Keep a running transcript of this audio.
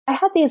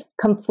had these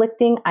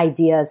conflicting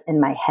ideas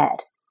in my head.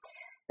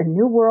 A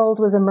new world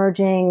was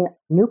emerging,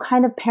 new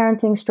kind of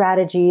parenting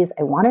strategies.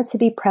 I wanted to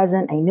be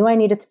present. I knew I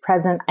needed to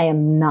present. I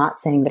am not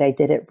saying that I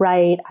did it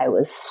right. I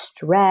was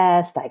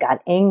stressed. I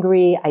got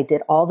angry. I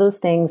did all those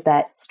things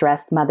that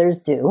stressed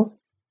mothers do.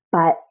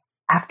 But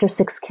after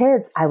 6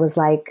 kids, I was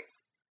like,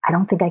 I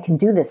don't think I can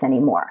do this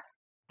anymore.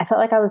 I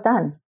felt like I was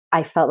done.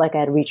 I felt like I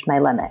had reached my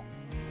limit.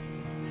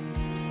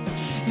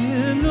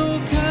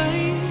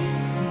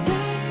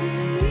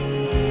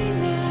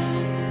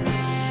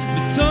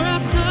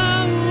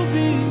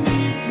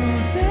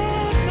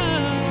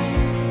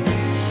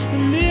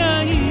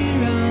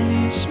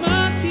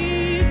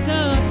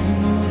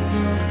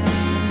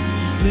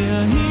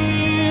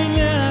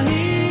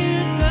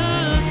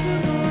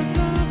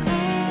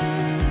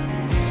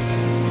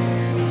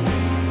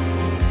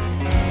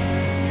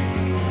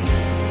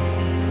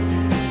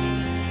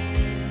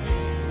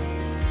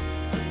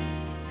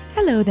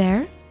 Hello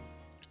there.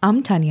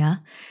 I'm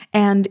Tanya,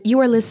 and you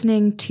are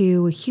listening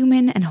to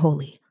Human and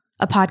Holy,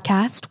 a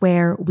podcast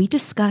where we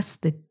discuss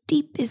the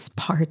deepest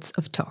parts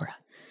of Torah,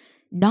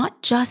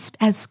 not just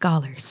as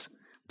scholars,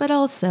 but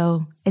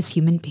also as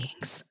human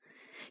beings.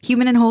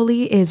 Human and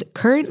Holy is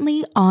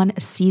currently on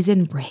a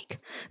season break.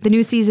 The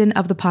new season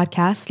of the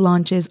podcast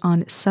launches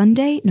on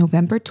Sunday,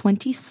 November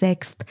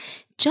 26th,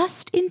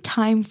 just in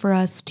time for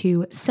us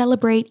to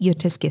celebrate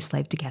Yotes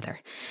Kislev together.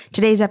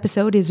 Today's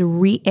episode is a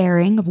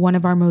re-airing of one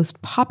of our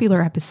most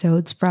popular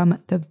episodes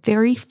from the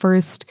very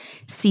first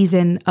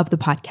season of the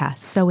podcast.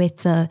 So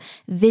it's a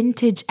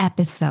vintage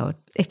episode,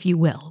 if you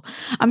will.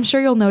 I'm sure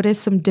you'll notice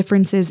some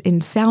differences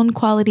in sound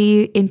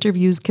quality,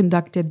 interviews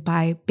conducted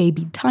by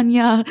baby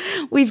Tanya.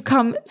 We've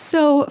come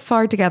so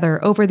far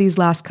together over these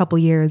last couple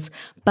years,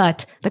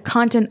 but the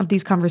content of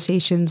these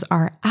conversations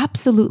are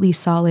absolutely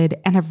solid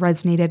and have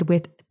resonated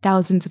with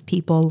thousands of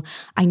people.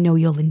 I know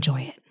you'll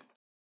enjoy it.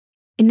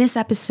 In this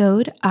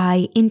episode,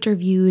 I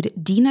interviewed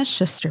Dena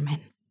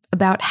Schusterman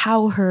about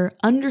how her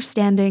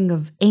understanding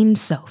of Ein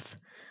Sof,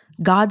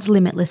 God's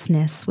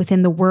limitlessness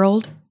within the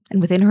world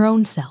and within her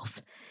own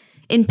self,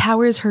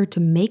 empowers her to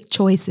make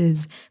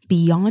choices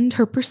beyond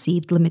her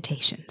perceived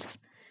limitations.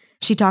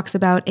 She talks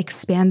about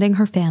expanding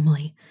her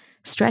family,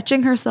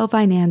 stretching herself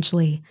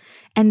financially,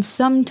 and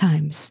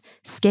sometimes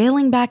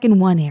scaling back in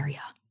one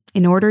area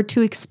in order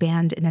to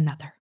expand in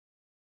another.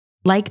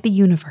 Like the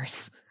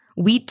universe,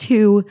 we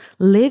too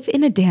live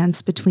in a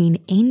dance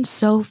between Ein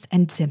Sof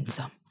and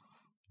Tzimtzum,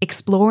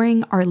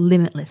 exploring our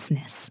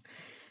limitlessness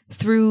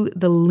through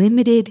the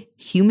limited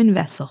human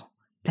vessel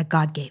that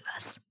God gave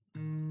us.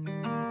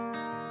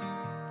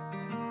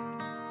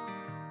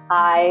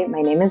 Hi,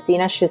 my name is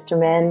Dena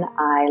Schusterman.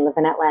 I live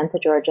in Atlanta,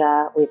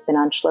 Georgia. We've been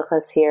on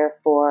Shluchos here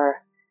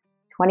for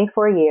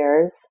 24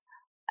 years.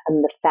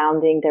 I'm the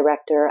founding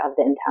director of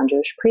the In-Town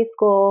Jewish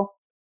Preschool,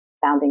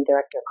 founding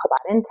director of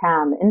Chabad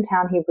In-Town, the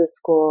In-Town Hebrew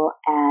School,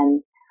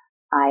 and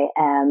I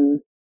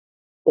am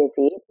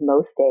busy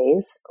most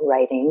days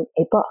writing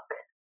a book,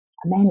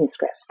 a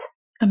manuscript.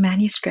 A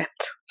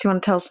manuscript. Do you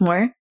want to tell us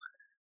more?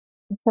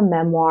 It's a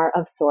memoir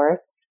of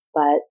sorts,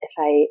 but if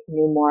I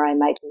knew more, I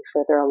might be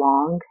further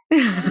along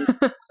in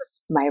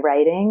my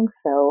writing.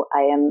 So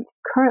I am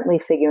currently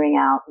figuring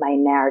out my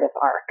narrative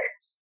arc.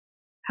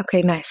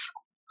 Okay, nice.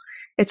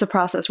 It's a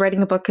process.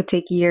 Writing a book could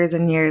take years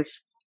and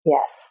years.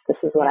 Yes,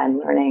 this is what I'm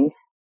learning.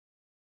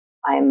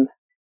 I'm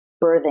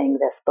birthing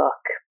this book,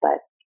 but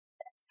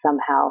it's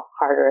somehow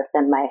harder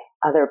than my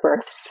other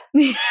births.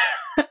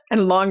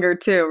 And longer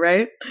too,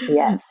 right?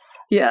 Yes.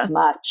 Yeah.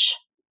 Much.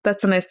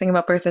 That's the nice thing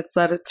about birth. It's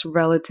that it's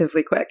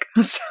relatively quick.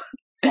 Yes,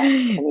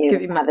 and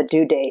you have a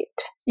due date.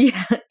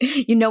 Yeah.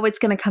 You know it's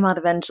going to come out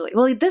eventually.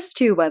 Well, this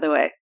too, by the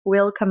way,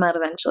 will come out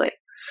eventually.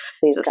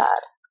 Please God.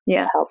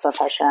 Yeah. Help of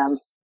Hashem.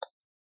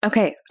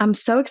 Okay. I'm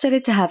so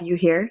excited to have you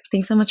here.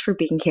 Thanks so much for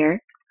being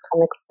here.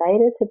 I'm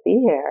excited to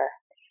be here.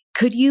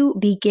 Could you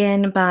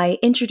begin by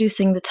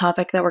introducing the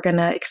topic that we're going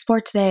to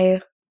explore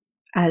today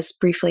as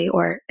briefly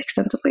or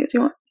extensively as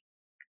you want?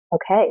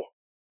 Okay.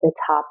 The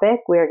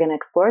topic we're going to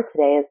explore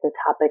today is the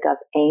topic of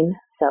Ein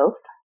Sof,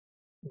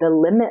 the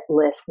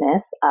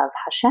limitlessness of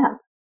Hashem.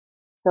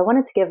 So I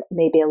wanted to give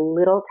maybe a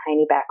little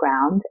tiny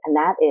background, and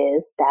that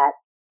is that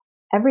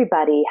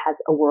everybody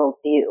has a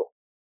worldview.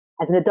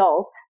 As an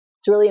adult,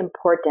 it's really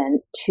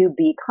important to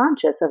be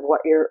conscious of what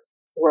your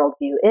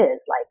worldview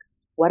is. Like,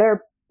 what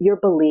are your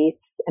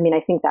beliefs? I mean, I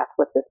think that's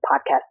what this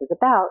podcast is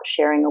about,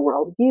 sharing a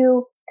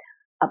worldview,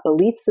 a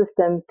belief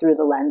system through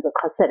the lens of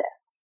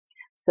Chassidus.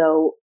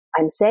 So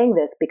I'm saying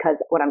this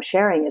because what I'm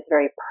sharing is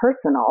very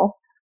personal,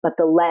 but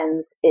the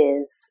lens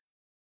is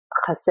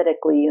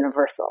Chassidically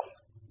universal.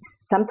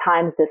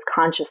 Sometimes this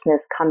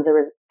consciousness comes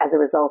as a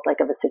result like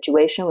of a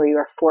situation where you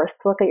are forced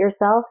to look at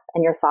yourself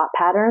and your thought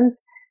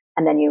patterns,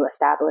 and then you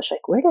establish,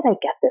 like, where did I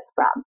get this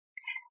from?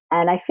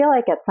 And I feel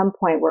like at some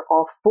point we're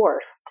all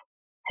forced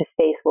to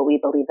face what we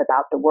believe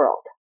about the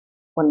world.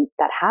 When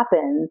that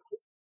happens,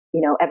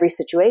 every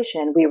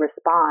situation we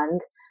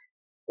respond.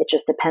 It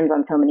just depends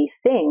on so many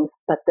things,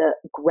 but the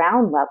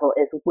ground level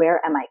is, where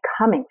am I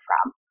coming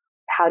from?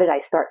 How did I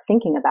start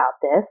thinking about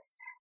this?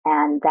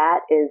 And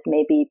that is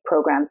maybe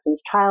programmed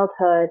since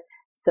childhood.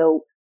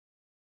 So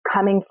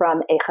coming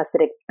from a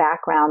Hasidic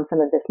background,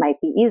 some of this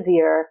might be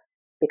easier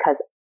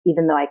because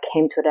even though I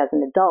came to it as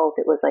an adult,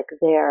 it was like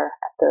there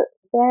at the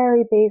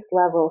very base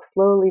level,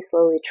 slowly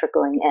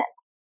trickling in.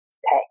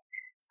 Okay.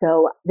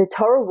 So the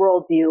Torah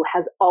worldview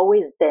has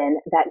always been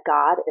that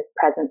God is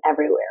present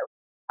everywhere.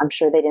 I'm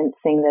sure they didn't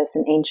sing this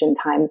in ancient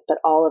times, but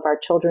all of our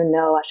children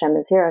know Hashem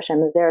is here,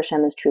 Hashem is there,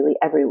 Hashem is truly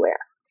everywhere.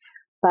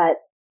 But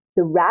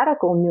the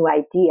radical new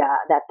idea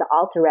that the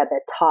Alter Rebbe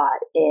taught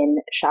in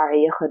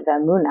Shari Yichud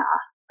Ve'emunah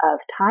of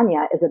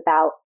Tanya is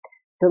about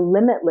the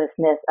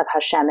limitlessness of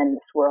Hashem in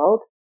this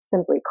world,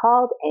 simply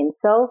called Ein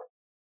Sof,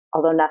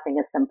 although nothing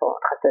is simple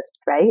in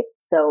Chassidus, right?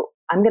 So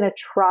I'm going to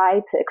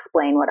try to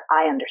explain what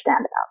I understand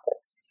about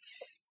this.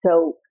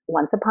 So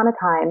once upon a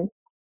time,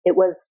 it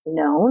was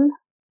known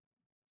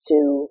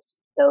to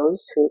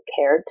those who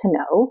cared to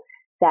know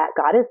that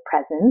God is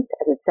present,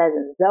 as it says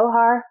in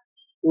Zohar,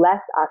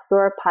 Les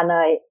Asur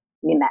Panay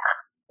Mimech.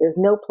 There's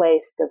no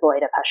place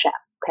devoid of Hashem,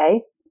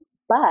 okay?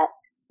 But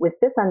with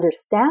this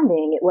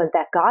understanding, it was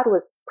that God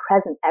was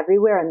present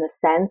everywhere in the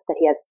sense that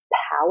he has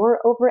power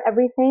over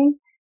everything,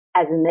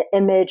 as in the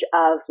image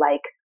of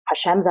like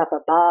Hashem's up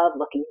above,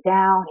 looking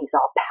down, he's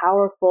all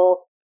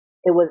powerful.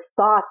 It was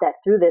thought that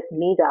through this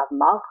Midah of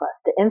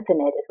Malchus, the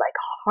infinite is like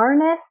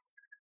harnessed,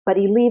 but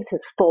he leaves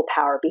his full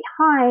power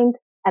behind,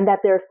 and that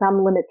there's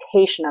some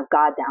limitation of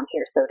God down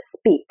here, so to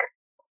speak.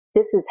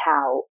 This is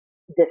how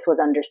this was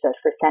understood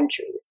for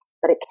centuries,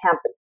 but it can't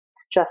be.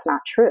 It's just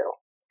not true.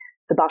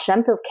 The Baal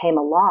Shem Tov came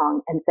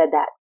along and said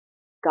that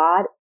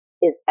God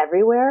is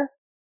everywhere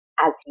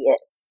as he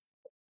is.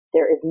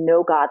 There is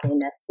no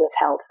godliness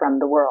withheld from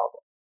the world.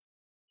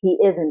 He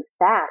is in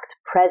fact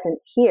present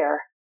here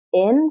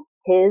in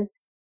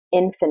his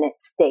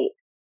infinite state.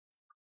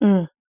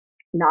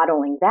 Not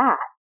only that,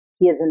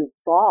 he is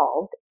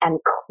involved and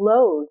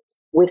clothed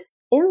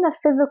within the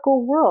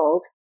physical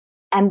world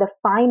and the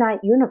finite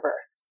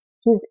universe.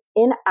 He's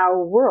in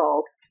our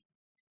world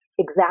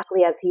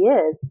exactly as he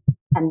is.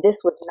 And this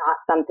was not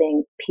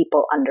something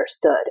people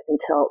understood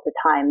until the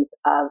times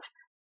of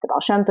the Baal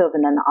Shem Tov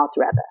and then the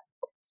Alter Rebbe.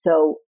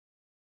 So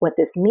what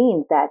this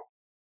means that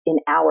in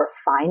our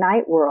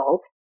finite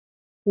world,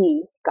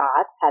 he,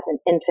 God, has an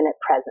infinite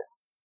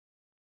presence.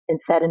 And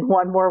said in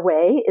one more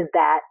way is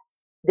that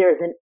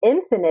there's an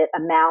infinite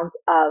amount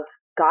of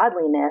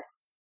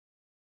godliness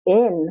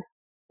in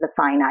the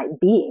finite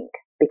being,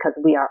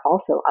 because we are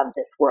also of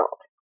this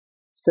world.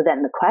 So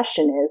then the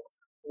question is,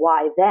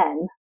 why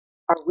then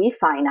are we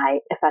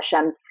finite if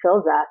Hashem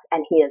fills us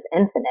and he is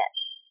infinite?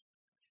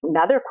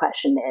 Another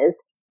question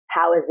is,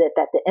 how is it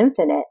that the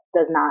infinite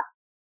does not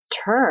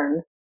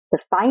turn the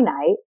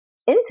finite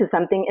into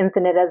something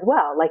infinite as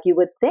well, like you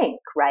would think,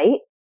 right?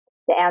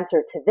 The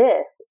answer to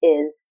this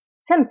is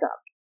Tzimtzum,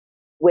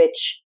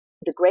 which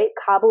the great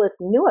Kabbalists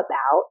knew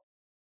about,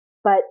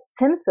 but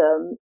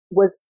Tzimtzum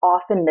was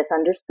often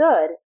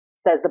misunderstood,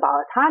 says the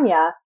Baal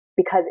Tanya,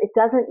 because it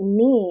doesn't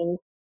mean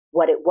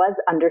what it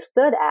was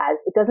understood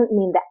as. It doesn't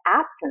mean the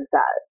absence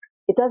of.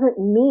 It doesn't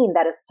mean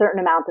that a certain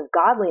amount of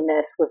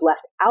godliness was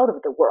left out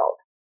of the world,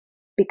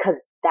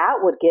 because that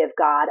would give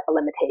God a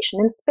limitation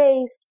in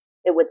space.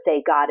 It would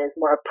say God is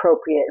more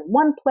appropriate in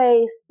one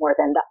place more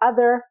than the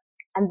other.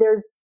 And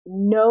there's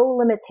no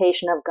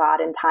limitation of God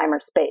in time or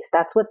space.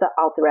 That's what the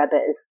Alter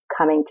Rebbe is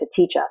coming to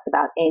teach us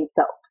about Ein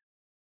Sof.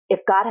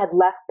 If God had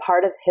left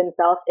part of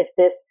himself, if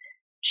this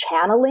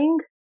channeling,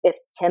 if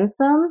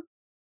Tzimtzum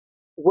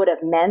would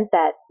have meant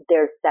that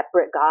there's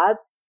separate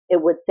gods,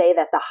 it would say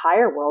that the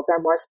higher worlds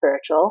are more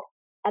spiritual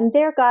and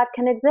there God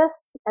can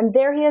exist and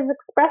there he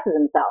expresses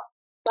himself.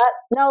 But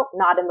no,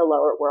 not in the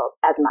lower worlds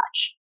as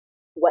much.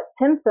 What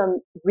Tzimtzum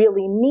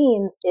really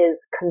means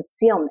is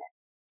concealment.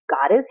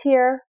 God is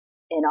here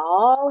in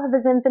all of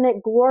his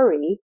infinite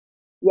glory,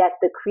 yet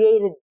the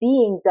created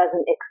being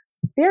doesn't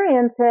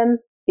experience him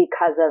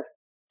because of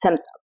Tzimtzum.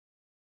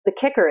 The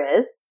kicker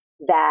is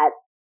that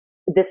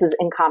this is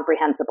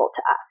incomprehensible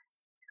to us.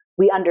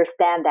 We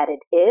understand that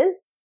it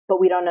is, but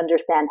we don't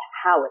understand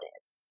how it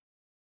is.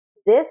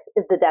 This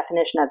is the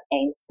definition of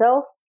Ein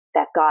Sof,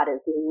 that God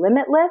is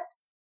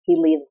limitless. He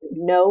leaves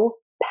no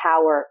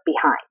power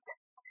behind.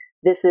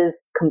 This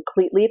is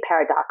completely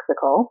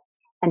paradoxical.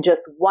 And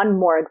just one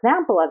more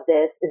example of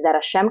this is that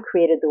Hashem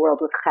created the world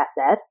with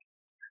chesed,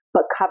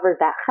 but covers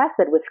that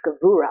chesed with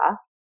gevura,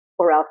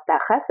 or else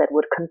that chesed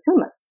would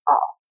consume us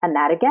all. And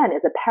that again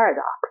is a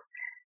paradox.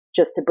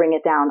 Just to bring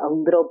it down a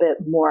little bit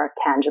more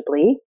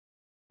tangibly,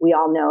 we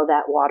all know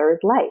that water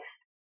is life.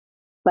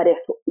 But if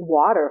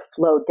water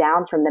flowed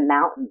down from the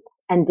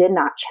mountains and did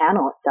not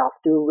channel itself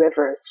through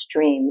rivers,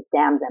 streams,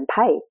 dams, and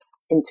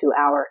pipes into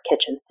our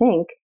kitchen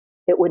sink,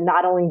 it would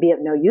not only be of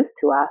no use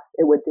to us,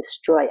 it would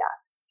destroy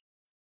us.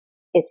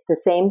 It's the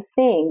same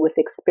thing with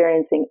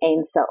experiencing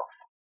Ein Sof.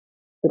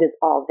 It is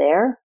all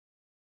there,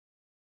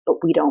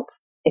 but we don't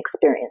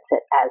experience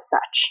it as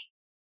such.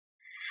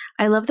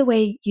 I love the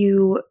way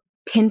you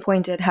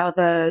pinpointed how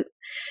the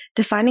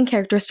defining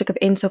characteristic of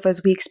Ein Sof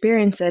as we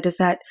experience it is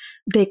that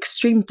the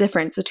extreme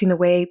difference between the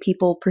way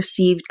people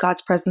perceived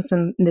God's presence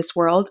in this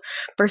world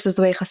versus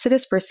the way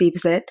Hasidus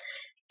perceives it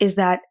is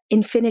that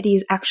infinity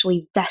is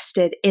actually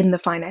vested in the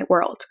finite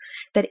world.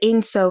 That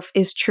Ein Sof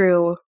is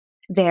true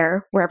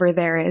there, wherever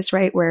there is,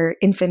 right, where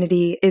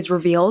infinity is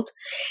revealed.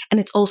 And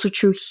it's also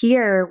true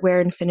here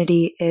where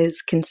infinity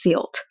is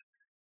concealed.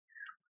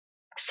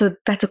 So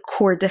that's a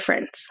core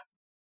difference.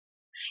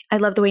 I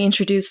love the way you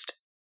introduced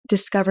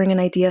discovering an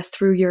idea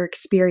through your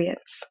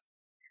experience.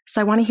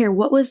 So I want to hear,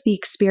 what was the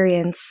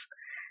experience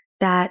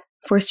that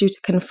forced you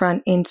to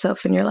confront Ein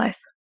Sof in your life?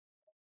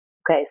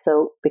 Okay,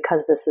 so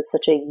because this is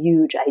such a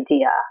huge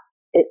idea,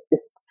 it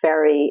is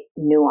very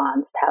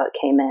nuanced how it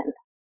came in.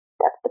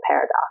 That's the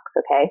paradox,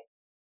 okay?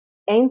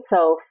 Ein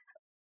Sof,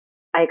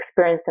 I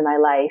experienced in my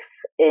life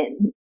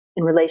in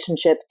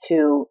relationship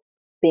to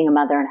being a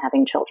mother and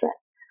having children.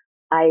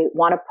 I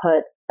want to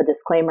put a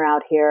disclaimer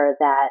out here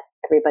that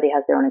everybody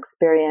has their own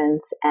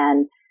experience,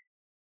 and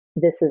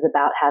this is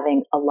about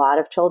having a lot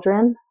of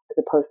children as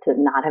opposed to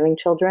not having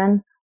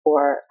children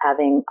or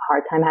having a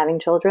hard time having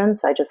children.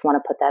 So I just want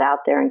to put that out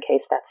there in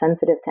case that's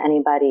sensitive to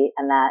anybody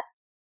and that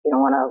you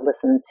don't want to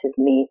listen to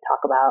me talk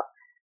about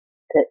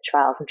the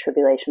trials and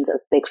tribulations of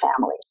big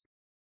families.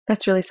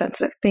 That's really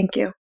sensitive. Thank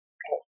you.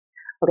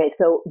 Okay,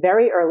 so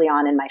very early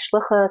on in my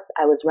shluchus,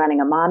 I was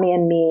running a Mommy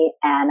and Me,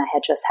 and I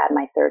had just had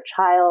my third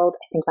child.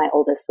 I think my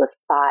oldest was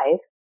 5.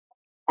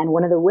 And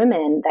one of the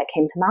women that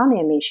came to Mommy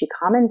and Me, she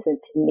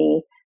commented to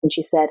me and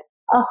she said,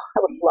 "Oh, I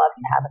would love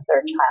to have a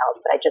third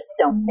child, but I just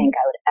don't think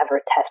I would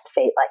ever test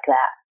fate like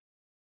that."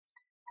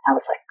 And I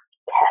was like,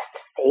 test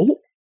fate?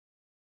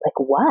 Like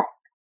what?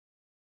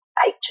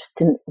 I just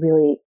didn't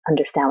really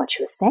understand what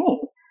she was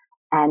saying.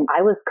 And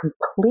I was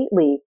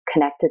completely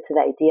connected to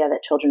the idea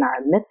that children are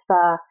a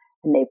mitzvah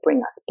and they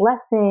bring us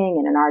blessing.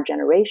 And in our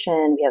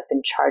generation, we have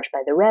been charged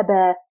by the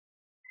Rebbe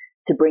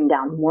to bring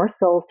down more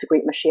souls to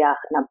greet Mashiach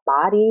in a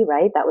body,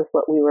 right? That was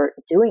what we were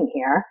doing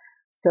here.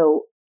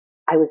 So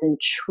I was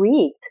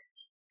intrigued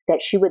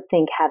that she would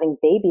think having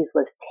babies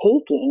was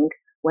taking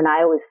when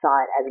I always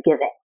saw it as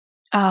giving.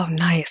 Oh,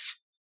 nice.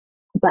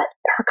 But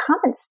her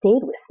comment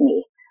stayed with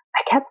me.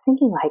 I kept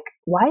thinking, like,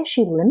 why is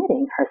she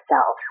limiting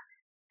herself?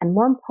 And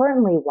more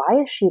importantly,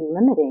 why is she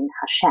limiting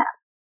Hashem?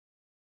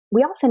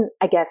 We often,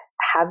 I guess,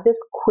 have this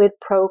quid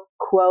pro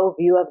quo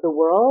view of the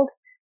world,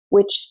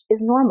 which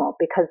is normal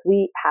because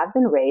we have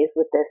been raised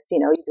with this, you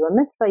do a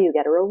mitzvah, you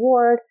get a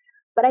reward.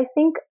 But I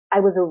think I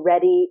was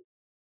already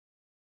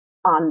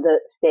on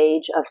the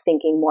stage of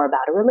thinking more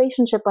about a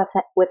relationship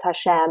with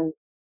Hashem.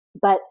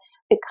 But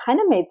it kind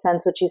of made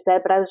sense what you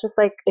said, but I was just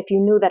like, if you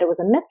knew that it was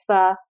a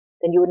mitzvah,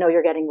 then you would know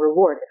you're getting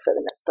rewarded for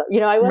the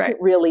mitzvah. I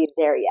wasn't really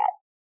there yet.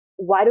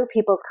 Why do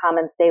people's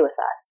comments stay with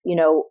us?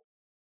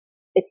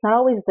 It's not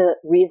always the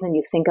reason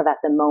you think of at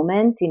the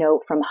moment.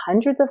 From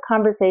hundreds of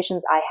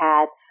conversations I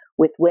had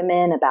with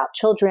women about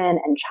children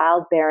and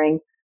childbearing,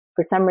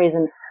 for some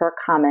reason, her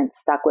comment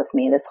stuck with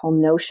me, this whole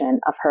notion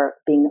of her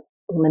being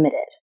limited.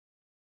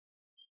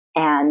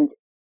 And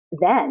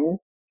then,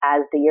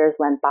 as the years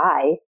went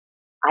by,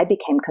 I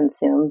became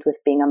consumed with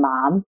being a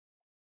mom.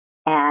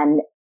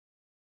 And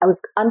I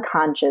was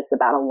unconscious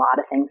about a lot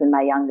of things in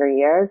my younger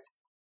years,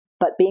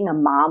 but being a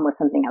mom was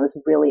something I was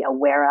really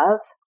aware of.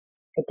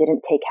 I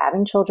didn't take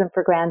having children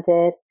for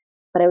granted,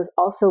 but I was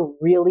also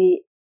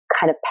really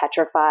kind of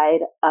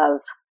petrified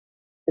of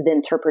the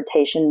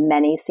interpretation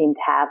many seem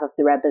to have of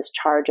the Rebbe's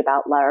charge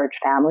about large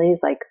families.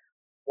 Like,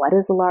 what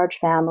is a large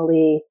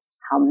family?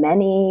 How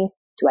many?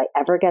 Do I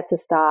ever get to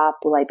stop?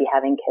 Will I be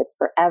having kids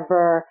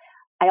forever?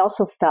 I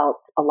also felt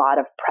a lot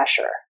of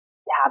pressure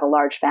to have a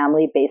large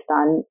family based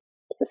on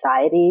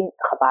society,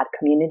 the Chabad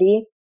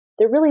community.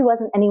 There really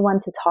wasn't anyone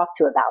to talk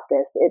to about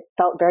this. It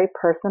felt very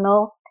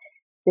personal.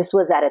 This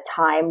was at a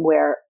time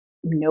where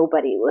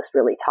nobody was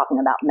really talking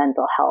about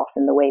mental health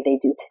in the way they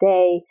do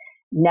today,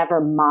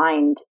 never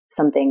mind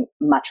something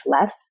much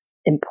less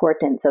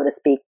important, so to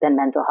speak, than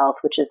mental health,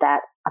 which is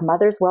that a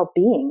mother's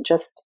well-being,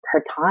 just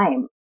her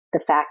time, the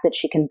fact that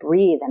she can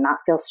breathe and not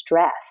feel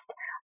stressed,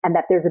 and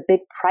that there's a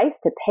big price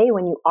to pay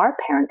when you are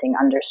parenting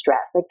under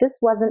stress. Like, this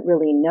wasn't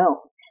really known,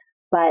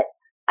 but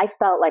I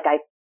felt like I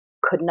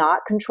could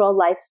not control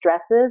life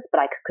stresses,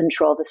 but I could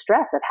control the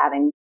stress of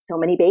having so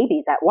many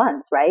babies at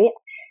once, right?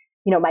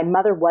 My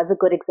mother was a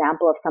good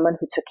example of someone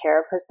who took care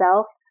of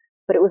herself,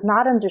 but it was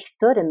not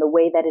understood in the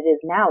way that it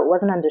is now. It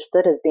wasn't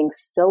understood as being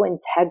so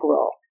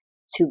integral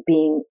to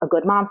being a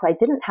good mom. So I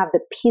didn't have the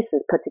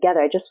pieces put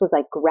together. I just was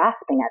like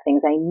grasping at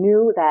things. I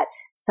knew that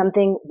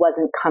something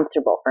wasn't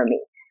comfortable for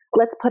me.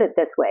 Let's put it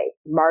this way.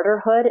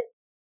 Martyrhood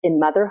in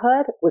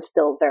motherhood was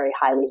still very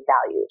highly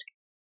valued.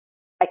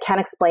 I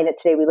can't explain it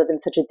today. We live in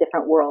such a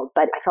different world,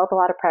 but I felt a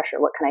lot of pressure.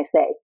 What can I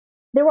say?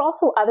 There were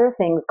also other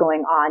things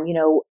going on.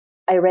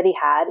 I already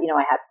had,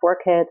 I had 4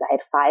 kids, I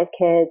had 5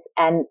 kids.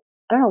 And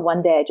I don't know,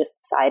 one day I just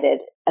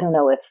decided, I don't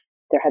know if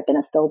there had been a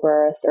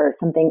stillbirth or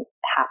something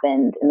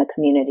happened in the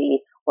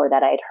community or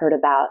that I had heard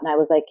about. And I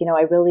was like,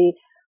 I really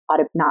ought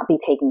to not be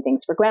taking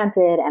things for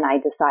granted. And I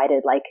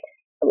decided, like,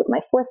 it was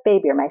my fourth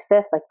baby or my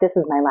fifth, like this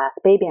is my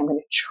last baby. I'm going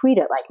to treat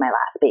it like my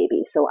last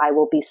baby. So I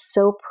will be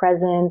so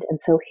present and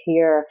so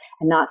here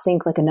and not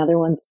think like another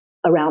one's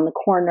around the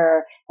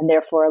corner and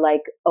therefore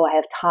like, oh, I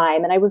have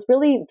time. And I was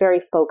really very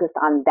focused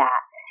on that.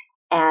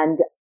 And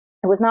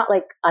it was not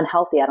like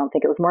unhealthy. I don't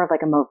think it was more of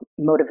like a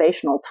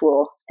motivational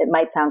tool. It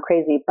might sound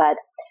crazy, but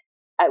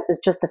it was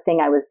just the thing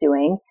I was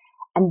doing.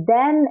 And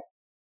then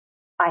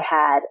I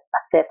had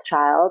a fifth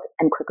child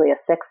and quickly a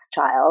sixth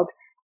child.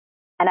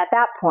 And at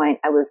that point,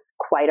 I was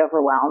quite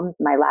overwhelmed.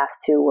 My last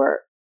two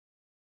were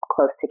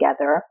close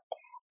together.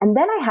 And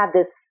then I had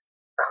this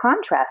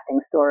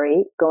contrasting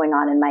story going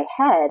on in my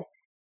head,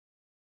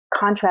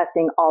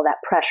 contrasting all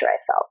that pressure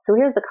I felt. So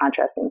here's the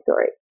contrasting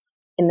story.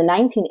 In the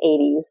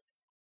 1980s,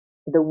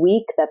 the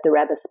week that the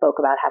Rebbe spoke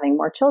about having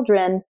more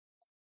children,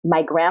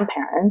 my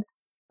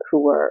grandparents, who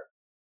were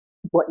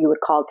what you would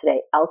call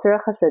today Elter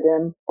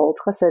Hasidim, old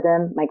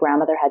Hasidim, my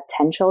grandmother had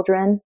 10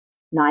 children.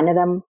 9 of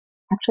them,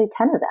 actually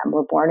 10 of them,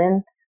 were born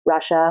in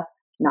Russia.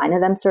 9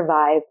 of them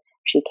survived.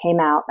 She came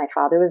out. My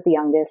father was the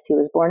youngest. He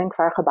was born in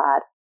Kfar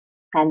Chabad.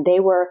 And they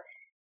were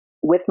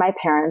with my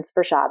parents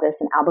for Shabbos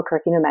in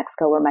Albuquerque, New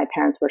Mexico, where my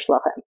parents were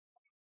shluchim.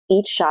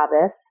 Each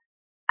Shabbos,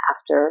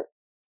 after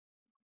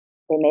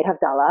they made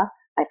Havdalah,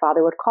 my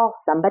father would call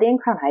somebody in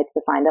Crown Heights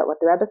to find out what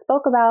the Rebbe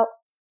spoke about.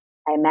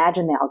 I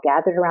imagine they all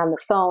gathered around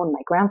the phone.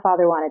 My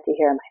grandfather wanted to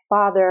hear my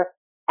father.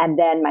 And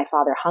then my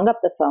father hung up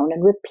the phone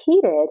and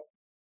repeated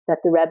that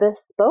the Rebbe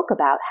spoke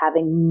about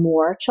having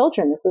more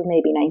children. This was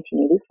maybe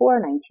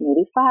 1984,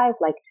 1985.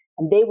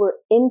 And they were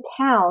in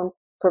town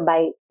for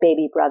my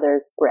baby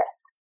brother's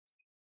bris.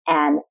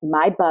 And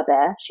my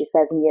Baba, she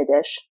says in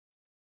Yiddish,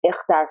 Ich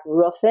darf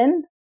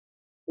rufen,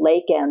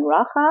 leke en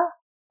racha,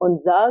 und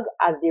sag,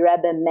 as die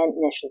Rebbe meant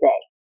nicht sei.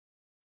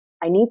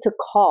 I need to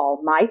call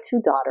my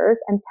 2 daughters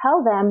and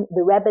tell them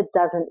the Rebbe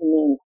doesn't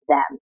mean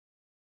them.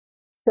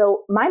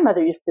 So my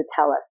mother used to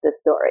tell us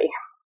this story.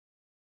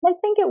 I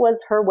think it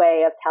was her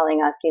way of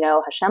telling us,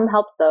 Hashem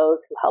helps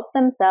those who help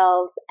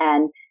themselves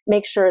and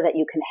make sure that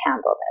you can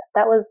handle this.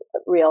 That was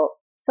real.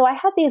 So I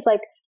had these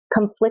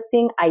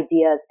conflicting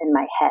ideas in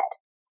my head.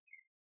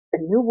 A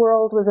new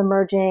world was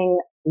emerging,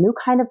 new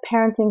kind of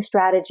parenting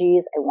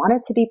strategies. I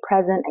wanted to be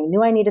present. I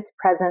knew I needed to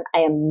present. I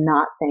am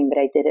not saying that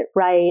I did it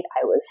right.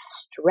 I was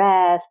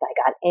stressed. I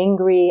got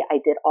angry. I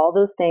did all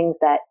those things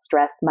that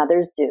stressed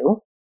mothers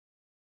do.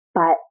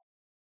 But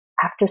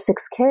after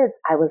 6 kids,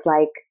 I was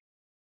like,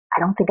 I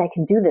don't think I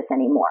can do this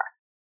anymore.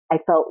 I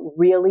felt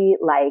really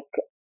like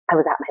I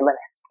was at my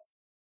limits.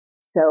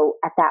 So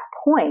at that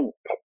point,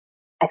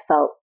 I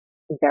felt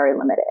very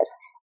limited.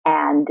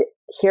 And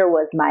here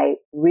was my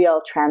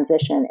real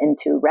transition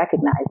into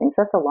recognizing.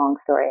 So that's a long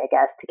story, I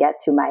guess, to get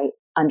to my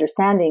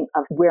understanding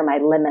of where my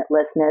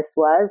limitlessness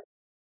was.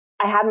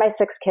 I had my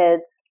 6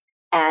 kids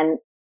and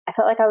I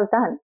felt like I was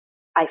done.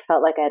 I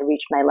felt like I had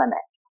reached my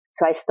limit.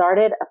 So I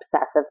started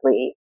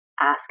obsessively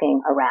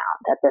asking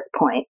around. At this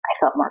point, I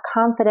felt more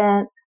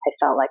confident. I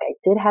felt like I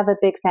did have a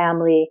big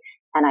family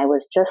and I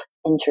was just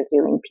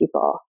interviewing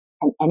people.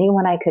 And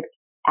anyone I could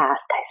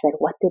ask, I said,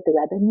 what did the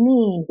Rebbe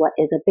mean? What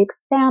is a big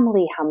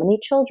family? How many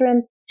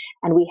children?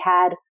 And we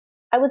had,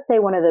 I would say,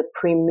 one of the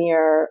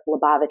premier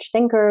Lubavitch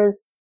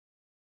thinkers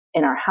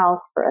in our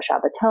house for a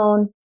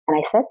Shabbaton. And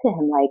I said to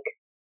him,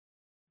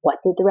 what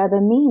did the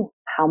Rebbe mean?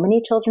 How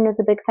many children is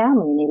a big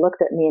family? And he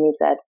looked at me and he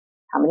said,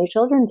 how many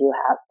children do you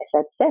have? I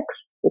said,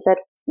 6. He said,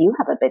 you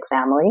have a big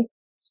family.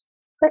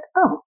 It's like,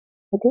 oh,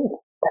 I do.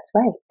 That's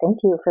right. Thank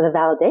you for the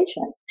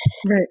validation.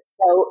 Right.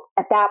 So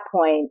at that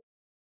point,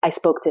 I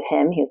spoke to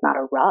him. He's not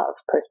a Rav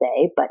per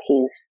se, but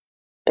he's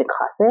big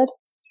chassid.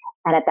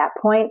 And at that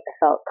point, I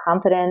felt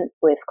confident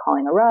with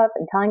calling a Rav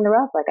and telling the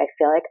Rav, I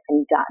feel like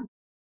I'm done.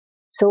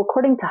 So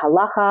according to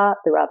halacha,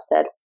 the Rav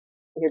said,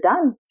 you're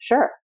done,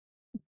 sure.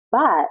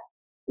 But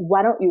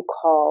why don't you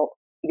call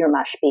your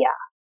mashpia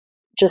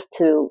just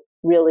to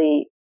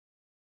really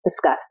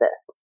discuss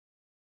this?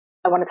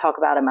 I want to talk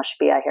about a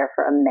mashpia here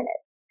for a minute.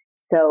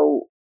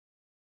 So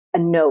a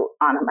note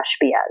on a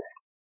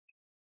mashpias.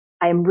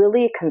 I am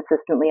really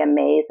consistently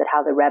amazed at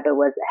how the Rebbe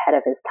was ahead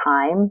of his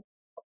time,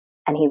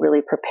 and he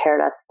really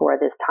prepared us for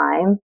this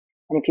time.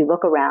 And if you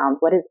look around,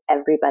 what is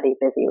everybody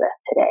busy with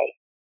today?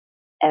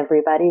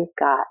 Everybody's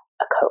got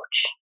a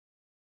coach.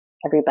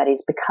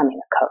 Everybody's becoming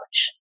a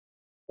coach.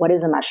 What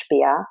is a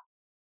mashpia?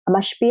 A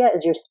mashpia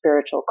is your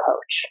spiritual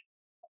coach.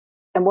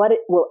 And what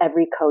will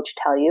every coach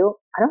tell you?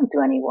 I don't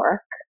do any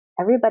work.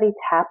 Everybody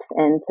taps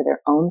into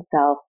their own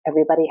self.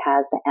 Everybody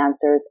has the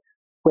answers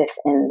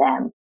within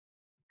them.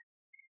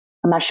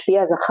 A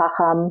mashpia is a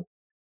chacham.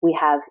 We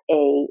have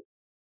a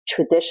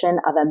tradition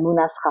of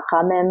emunas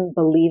chachamim,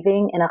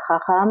 believing in a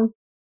chacham,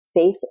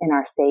 faith in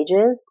our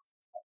sages.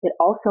 It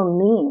also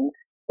means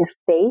the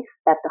faith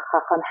that the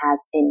chacham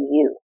has in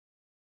you.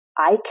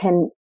 I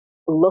can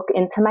look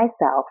into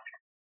myself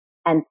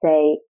and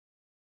say,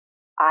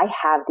 I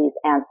have these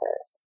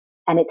answers.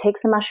 And it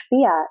takes a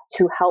mashpia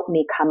to help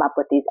me come up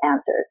with these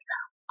answers.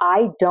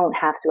 I don't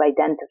have to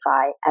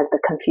identify as the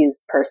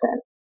confused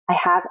person. I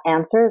have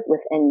answers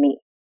within me.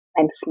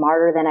 I'm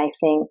smarter than I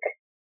think.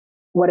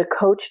 what a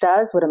coach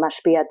does, what a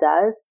mashpia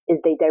does,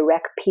 is they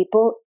direct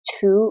people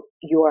to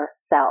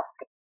yourself.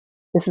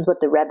 This is what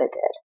the Rebbe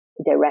did.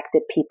 He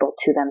directed people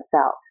to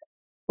themselves.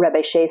 Rebbe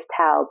Shais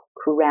Taub,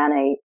 who ran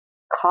a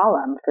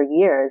column for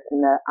years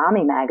in the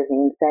Ami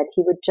magazine, said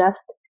he would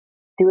just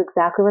do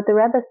exactly what the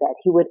Rebbe said.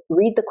 He would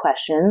read the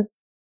questions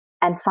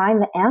and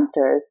find the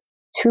answers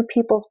to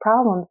people's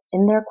problems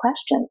in their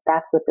questions.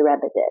 That's what the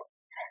Rebbe did.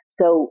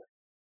 So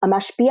a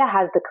mashpia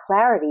has the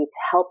clarity to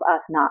help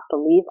us not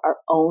believe our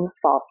own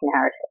false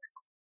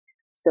narratives.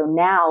 So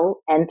now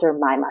enter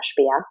my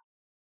mashpia.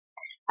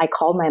 I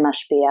called my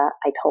mashpia.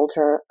 I told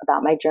her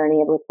about my journey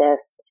with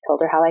this. I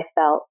told her how I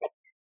felt.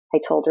 I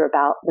told her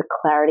about the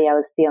clarity I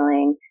was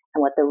feeling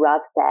and what the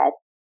Rav said.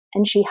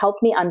 And she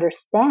helped me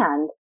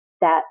understand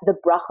that the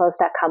brachos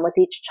that come with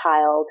each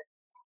child,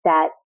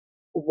 that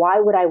why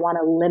would I want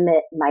to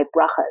limit my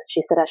brachas?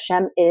 She said,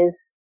 Hashem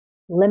is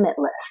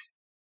limitless.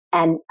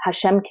 And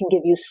Hashem can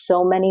give you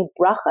so many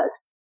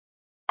brachas.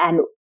 And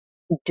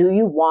do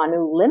you want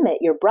to limit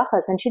your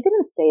brachas? And she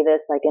didn't say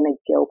this like in a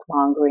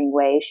guilt-mongering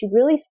way. She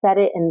really said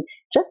it in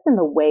just in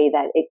the way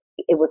that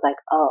it was like,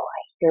 oh,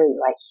 I hear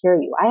you, I hear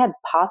you. I had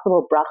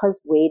possible brachas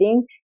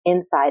waiting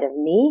inside of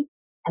me,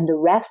 and the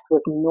rest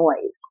was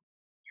noise.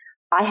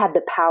 I had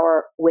the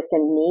power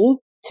within me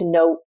to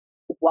know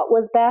what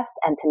was best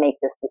and to make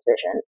this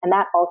decision. And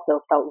that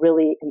also felt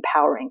really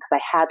empowering because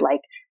I had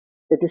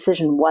the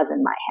decision was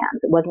in my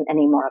hands. It wasn't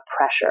any more a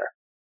pressure.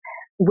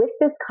 With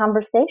this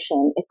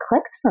conversation, it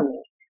clicked for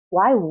me.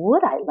 Why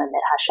would I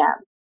limit Hashem?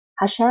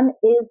 Hashem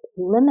is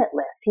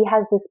limitless. He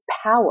has this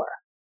power.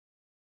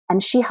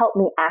 And she helped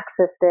me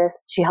access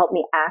this. She helped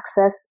me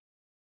access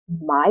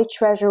my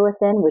treasure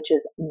within, which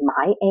is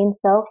my Ein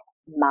Sof,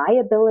 my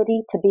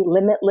ability to be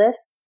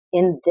limitless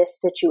in this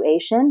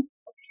situation.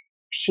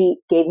 She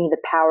gave me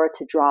the power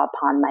to draw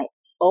upon my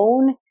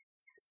own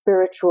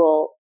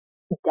spiritual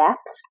depth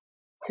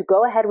to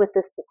go ahead with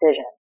this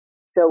decision.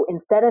 So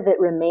instead of it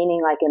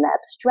remaining like in the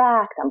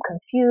abstract, I'm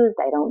confused,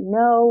 I don't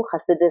know,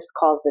 Hasidus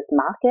calls this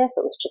makif,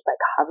 it was just like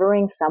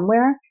hovering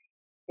somewhere,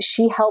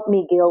 she helped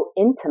me go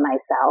into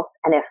myself.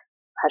 And if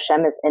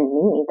Hashem is in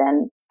me,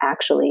 then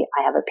actually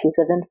I have a piece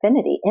of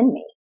infinity in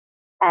me.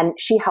 And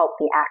she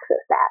helped me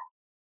access that.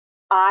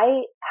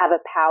 I have a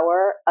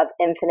power of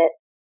infinite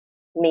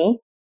me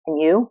and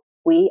you.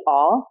 We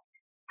all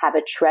have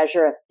a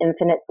treasure of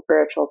infinite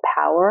spiritual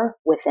power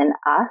within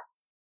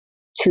us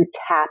to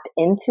tap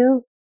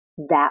into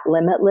that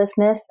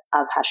limitlessness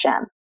of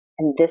Hashem.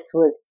 And this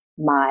was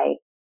my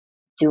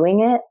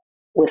doing it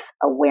with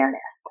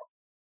awareness.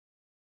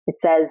 It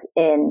says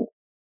in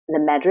the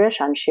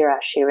Medrash on Shir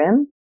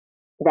HaShirim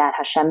that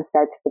Hashem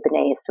said to the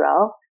Bnei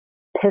Yisrael,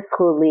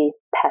 Pischu li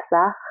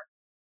Pesach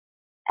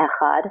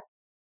echad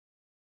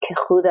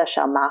kechuda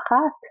shel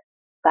machat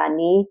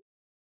v'ani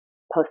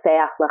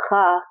poseach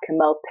lecha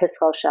kemo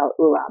pischo shel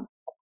ulam.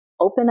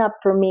 Open up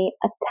for me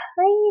a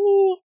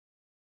tiny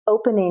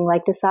opening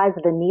like the size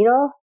of a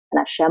needle, and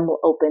Hashem will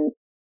open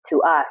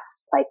to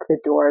us like the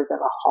doors of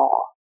a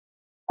hall,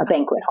 a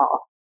banquet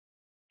hall.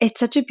 It's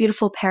such a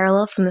beautiful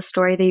parallel from the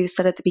story that you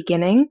said at the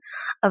beginning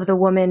of the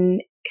woman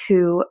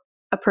who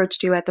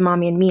approached you at the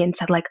Mommy and Me and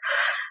said,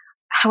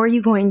 how are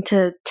you going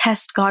to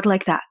test God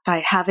like that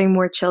by having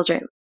more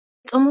children?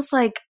 It's almost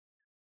like,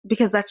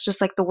 because that's just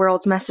like the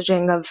world's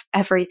messaging of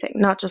everything,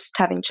 not just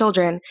having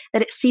children,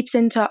 that it seeps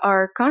into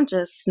our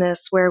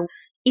consciousness where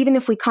even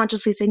if we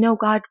consciously say, no,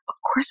 God, of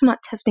course I'm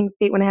not testing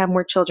fate when I have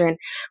more children.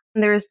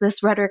 And there is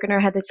this rhetoric in our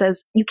head that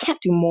says, you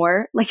can't do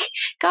more.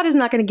 God is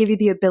not going to give you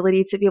the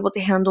ability to be able to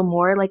handle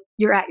more.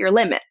 You're at your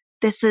limit.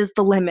 This is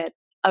the limit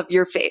of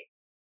your fate.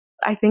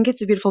 I think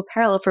it's a beautiful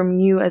parallel from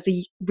you as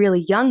a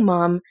really young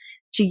mom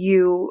to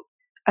you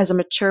as a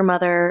mature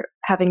mother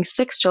having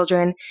 6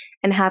 children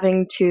and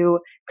having to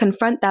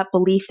confront that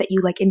belief that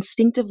you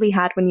instinctively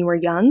had when you were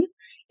young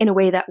in a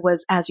way that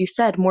was, as you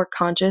said, more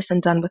conscious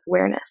and done with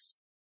awareness.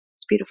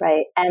 It's beautiful.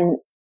 Right. And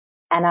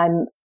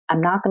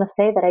I'm not going to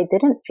say that I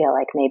didn't feel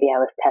like maybe I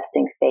was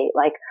testing fate.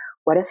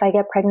 What if I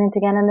get pregnant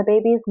again and the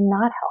baby is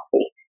not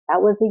healthy?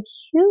 That was a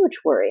huge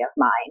worry of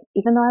mine.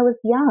 Even though I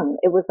was young,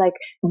 it was like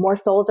more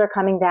souls are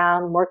coming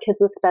down, more kids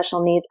with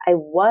special needs. I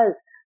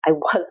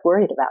was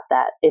worried about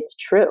that. It's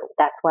true.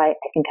 That's why I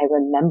think I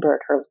remembered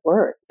her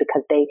words,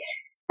 because they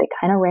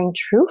kind of rang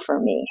true for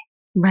me.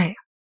 Right.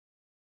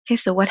 Okay.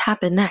 So what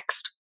happened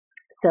next?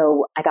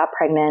 So I got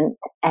pregnant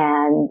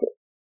and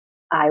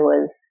I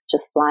was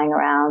just flying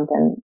around,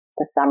 and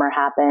the summer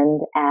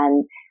happened,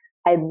 and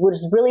I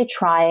was really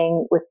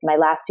trying with my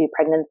last few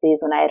pregnancies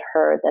when I had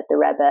heard that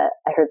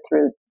I heard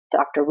through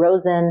Dr.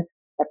 Rosen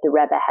that the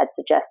Rebbe had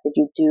suggested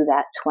you do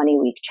that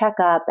 20-week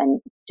checkup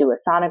and do a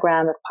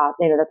sonogram if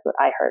possible. That's what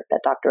I heard,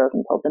 that Dr.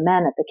 Rosen told the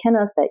men at the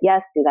Kinnos that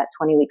yes, do that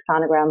 20-week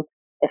sonogram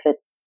if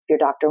your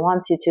doctor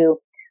wants you to.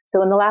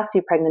 So in the last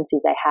few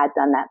pregnancies, I had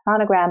done that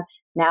sonogram.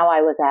 Now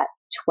I was at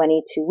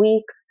 22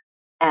 weeks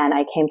and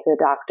I came to the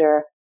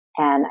doctor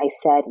and I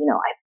said,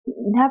 I've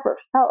never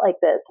felt like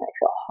this. And I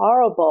feel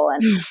horrible.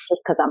 And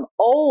just because I'm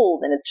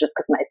old, and it's just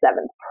because my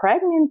 7th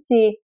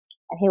pregnancy.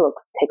 And he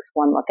takes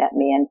one look at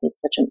me, and he's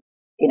such an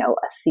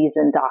a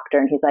seasoned doctor.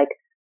 And he's like,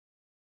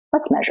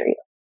 let's measure you.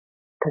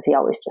 Because he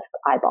always just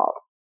eyeballed.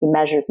 He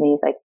measures me.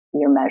 He's like,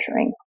 you're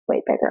measuring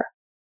way bigger.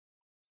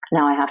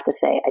 Now I have to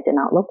say, I did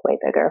not look way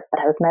bigger, but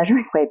I was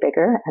measuring way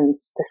bigger, and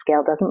the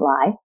scale doesn't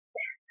lie.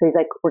 So he's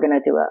like, we're going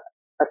to do a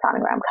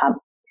sonogram. Come.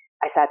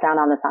 I sat down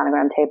on the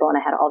sonogram table, and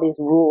I had all these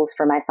rules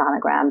for my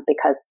sonogram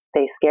because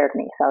they scared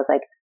me. So I was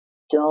like,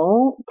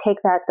 don't take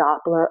that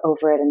Doppler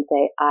over it and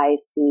say, I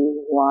see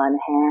one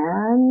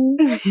hand,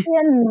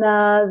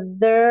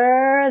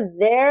 another,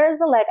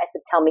 there's a leg. I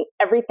said, tell me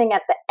everything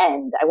at the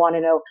end. I want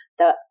to know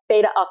the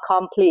fait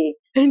accompli,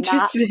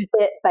 not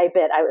bit by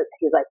bit.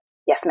 He was like,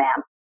 yes,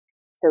 ma'am.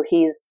 So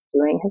he's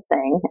doing his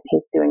thing.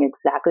 He's doing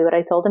exactly what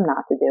I told him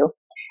not to do.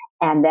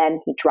 And then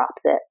he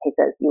drops it. He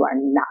says, you are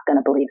not going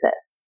to believe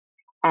this.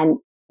 And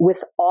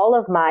with all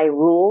of my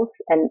rules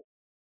and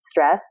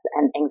stress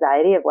and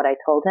anxiety of what I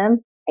told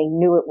him, I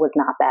knew it was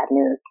not bad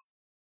news.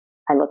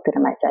 I looked at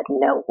him. I said,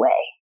 no way.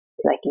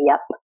 He's like,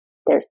 yep,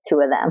 there's 2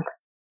 of them.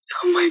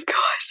 Oh my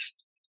gosh.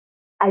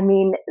 I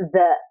mean,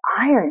 the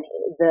irony,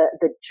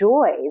 the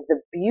joy, the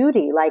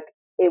beauty, like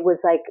it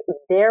was like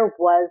there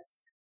was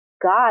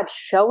God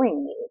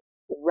showing me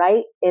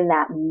right in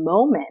that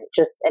moment.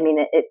 Just, I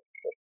mean,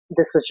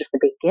 this was just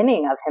the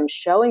beginning of him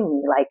showing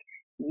me, like,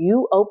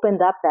 you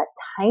opened up that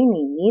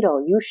tiny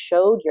needle. You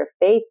showed your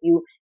faith.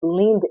 You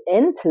leaned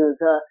into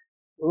the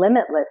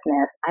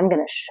limitlessness. I'm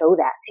going to show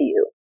that to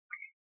you.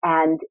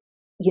 And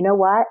you know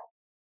what?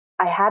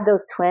 I had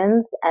those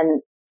twins,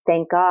 and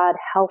thank God,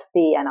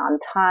 healthy and on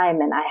time.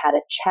 And I had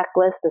a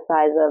checklist the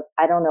size of,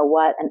 I don't know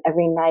what. And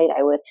every night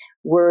I would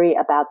worry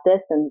about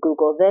this and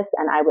Google this.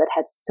 And I would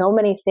had so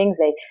many things.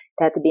 They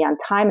had to be on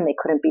time, and they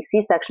couldn't be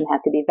C-section, had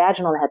to be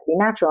vaginal, and had to be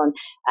natural. And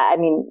I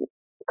mean,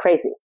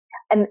 crazy.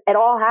 And it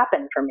all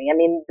happened for me. I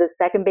mean, the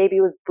second baby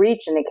was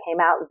breech, and it came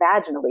out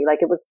vaginally.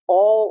 Like, it was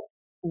all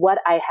what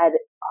I had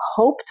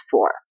hoped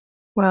for.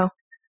 Wow.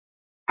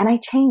 And I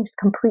changed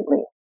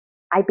completely.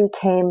 I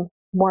became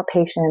more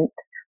patient.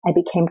 I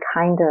became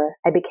kinder.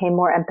 I became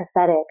more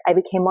empathetic. I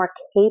became more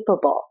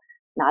capable,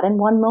 not in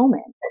one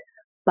moment,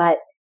 but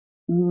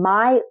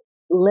my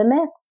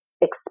limits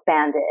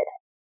expanded.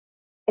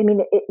 I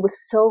mean, it was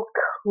so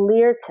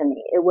clear to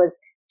me. It was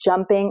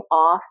jumping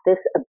off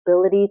this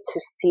ability to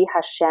see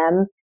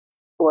Hashem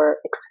or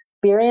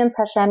experience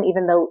Hashem,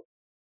 even though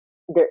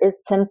there is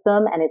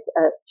tzimtzum and it's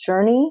a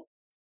journey.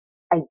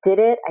 I did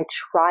it. I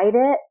tried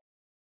it.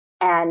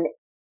 And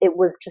it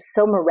was just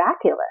so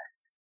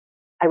miraculous.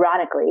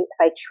 Ironically, if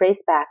I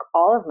trace back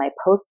all of my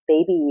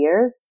post-baby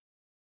years,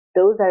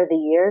 those are the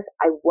years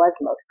I was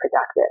most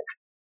productive.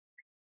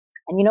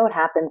 And you know what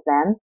happens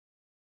then?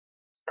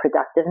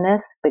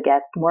 Productiveness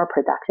begets more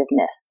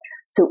productiveness.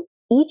 So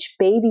each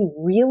baby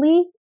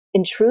really,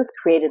 in truth,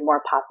 created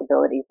more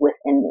possibilities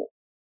within me.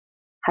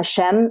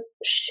 Hashem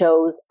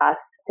shows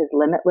us his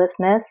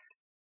limitlessness.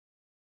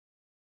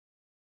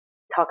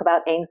 Talk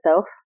about Ein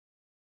Sof.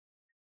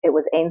 It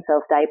was Ein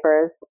Sof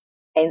diapers,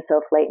 Ein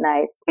Sof late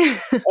nights,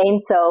 Ein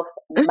Sof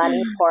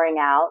money pouring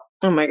out.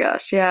 Oh my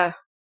gosh, yeah.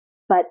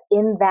 But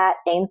in that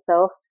Ein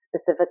Sof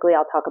specifically,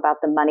 I'll talk about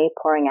the money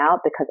pouring out,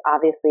 because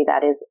obviously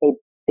that is a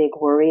big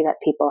worry that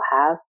people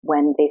have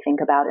when they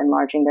think about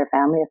enlarging their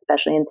family,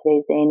 especially in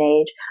today's day and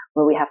age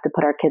where we have to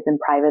put our kids in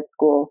private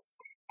school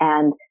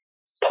and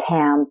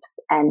camps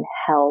and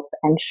help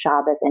and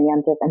Shabbos and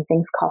Yom Tov, and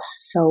things cost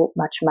so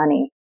much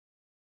money.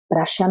 But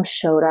Hashem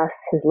showed us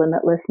his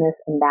limitlessness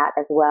in that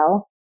as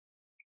well.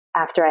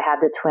 After I had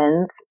the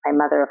twins, my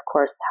mother, of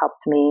course,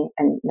 helped me.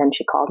 And then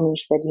she called me and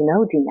she said, you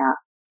know, Dena,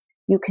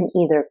 you can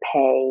either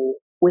pay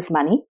with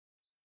money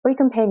or you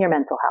can pay in your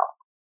mental health.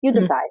 You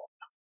decide.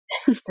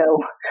 So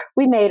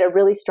we made a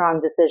really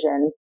strong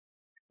decision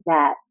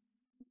that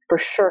for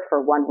sure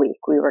for 1 week,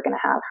 we were going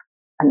to have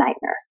a night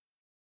nurse.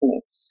 I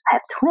mean, I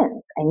have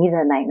twins. I needed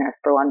a night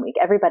nurse for 1 week.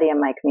 Everybody in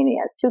my community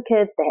has 2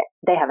 kids.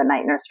 They have a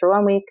night nurse for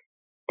 1 week.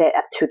 They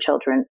have 2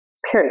 children,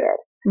 period.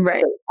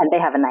 Right. So, and they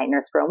have a night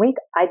nurse for 1 week.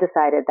 I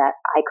decided that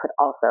I could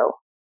also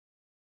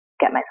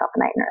get myself a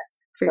night nurse.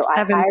 For so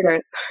I hired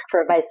her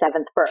for my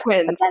 7th birth.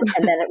 Twins.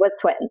 And then it was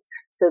twins.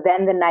 So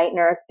then the night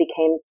nurse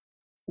became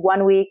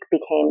 1 week,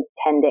 became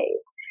 10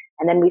 days.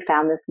 And then we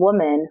found this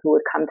woman who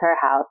would come to our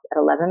house at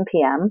 11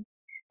 p.m.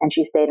 and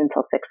she stayed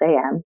until 6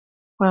 a.m.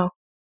 Wow.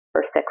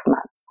 For 6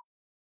 months.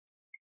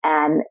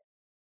 And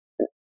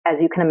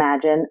as you can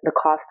imagine, the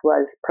cost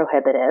was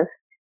prohibitive.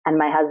 And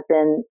my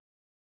husband,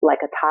 like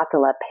a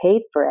tatala,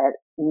 paid for it,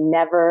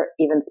 never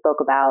even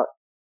spoke about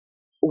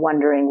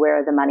wondering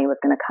where the money was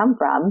going to come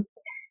from.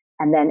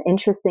 And then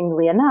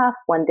interestingly enough,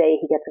 one day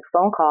he gets a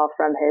phone call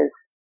from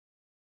his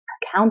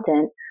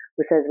accountant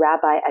who says,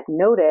 Rabbi, I've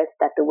noticed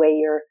that the way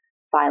you're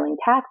filing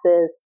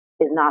taxes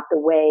is not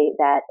the way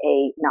that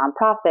a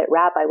nonprofit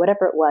rabbi,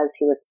 whatever it was,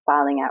 he was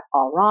filing it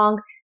all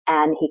wrong.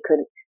 And he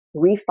could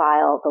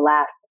refile the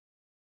last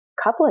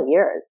couple of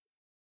years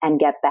and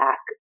get back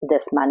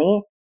this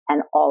money.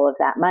 And all of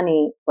that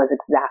money was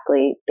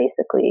exactly,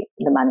 basically,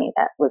 the money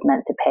that was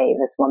meant to pay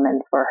this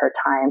woman for her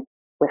time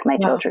with my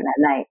children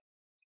at night.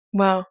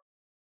 Wow.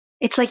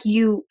 It's like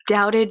you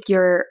doubted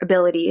your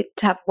ability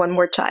to have one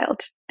more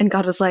child. And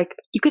God was like,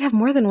 you could have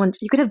more than one.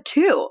 You could have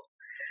two.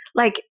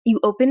 Like, you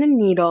open a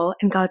needle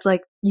and God's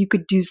like, you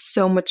could do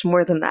so much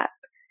more than that.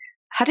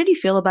 How did you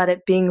feel about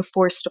it being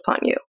forced upon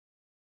you,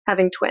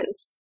 having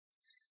twins?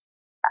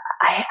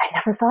 I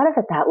never thought of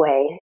it that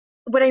way.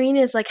 What I mean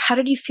is, like, how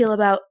did you feel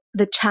about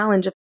the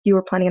challenge of you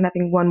were planning on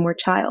having one more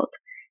child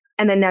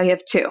and then now you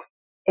have two?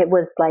 It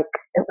was so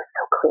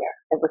clear.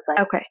 It was like,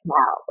 okay,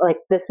 wow, like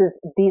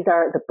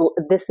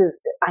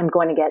I'm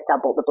going to get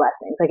double the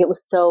blessings. Like, it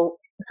was so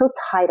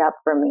tied up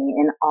for me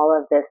in all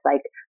of this.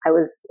 Like, I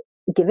was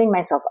giving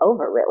myself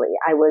over, really.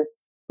 I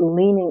was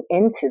leaning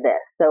into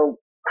this. So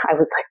I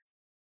was like,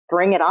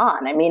 bring it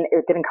on. I mean,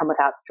 it didn't come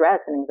without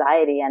stress and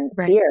anxiety and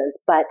fears,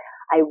 but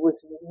I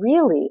was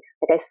really,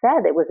 like I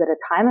said, it was at a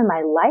time in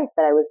my life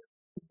that I was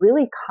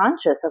really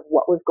conscious of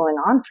what was going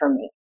on for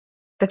me.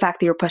 The fact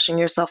that you're pushing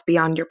yourself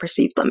beyond your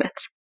perceived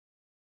limits.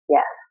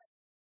 Yes.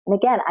 And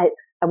again,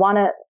 I want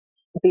to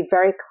be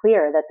very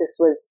clear that this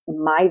was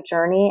my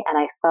journey. And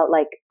I felt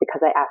like,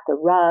 because I asked a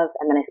Rav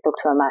and then I spoke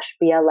to a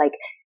Mashpia, like,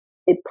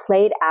 it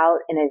played out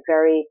in a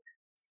very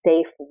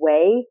safe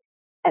way.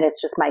 And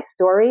it's just my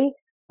story.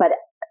 But,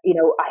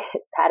 I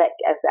sat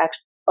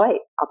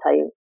I'll tell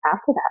you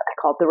after that, I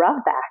called the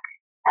Rav back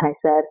and I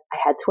said, I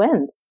had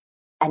twins.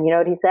 And you know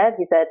what he said?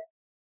 He said,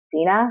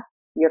 Dena,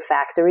 your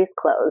factory's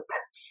closed.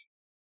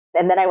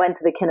 And then I went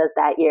to the kinnas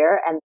that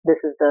year, and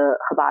this is the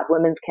Chabad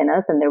women's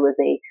kinnas, and there was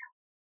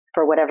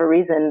for whatever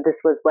reason, this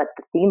was what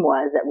the theme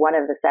was at one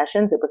of the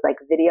sessions. It was like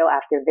video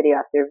after video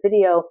after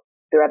video,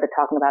 the Rebbe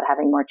talking about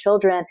having more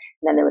children.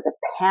 And then there was a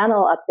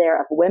panel up there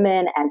of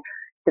women and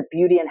the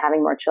beauty in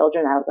having more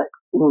children. I was like,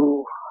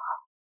 ooh,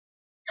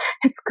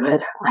 it's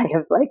good.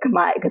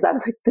 Because I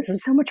was like, this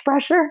is so much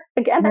pressure.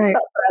 Again, right.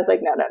 I was like,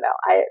 no.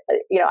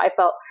 I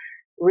felt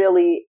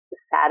really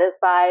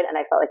satisfied, and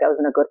I felt like I was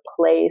in a good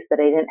place, that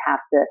I didn't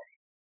have to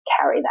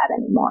carry that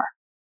anymore.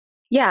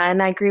 Yeah,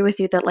 and I agree with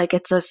you that, like,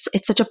 it's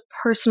such a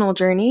personal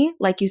journey.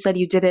 Like you said,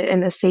 you did it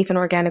in a safe and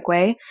organic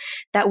way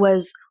that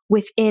was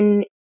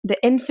within the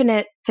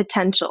infinite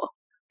potential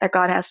that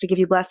God has to give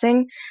you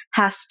blessing,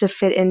 has to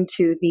fit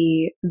into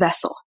the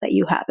vessel that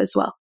you have as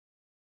well.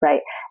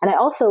 Right. And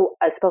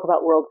I spoke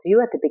about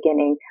worldview at the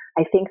beginning.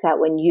 I think that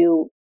when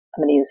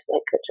I'm going to use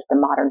like just a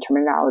modern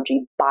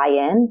terminology, buy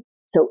in.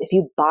 So if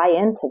you buy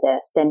into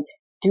this, then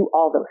do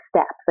all those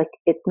steps. Like,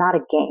 it's not a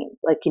game.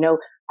 Like,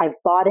 I've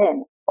bought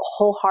in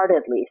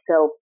wholeheartedly.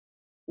 So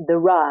the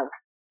Rav,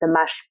 the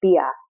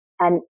Mashpia,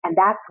 and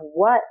that's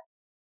what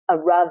a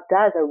Rav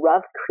does. A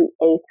Rav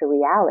creates a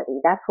reality.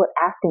 That's what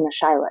asking the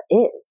Shaila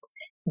is.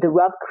 The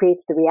Rav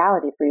creates the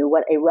reality for you.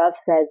 What a Rav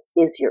says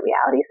is your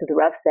reality. So the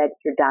Rav said,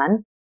 you're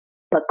done,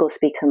 but go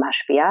speak to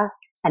Mashpia.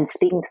 And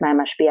speaking to my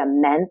Mashpia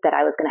meant that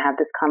I was going to have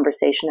this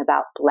conversation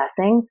about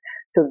blessings.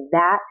 So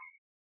that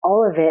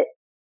all of it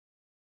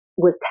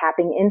was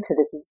tapping into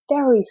this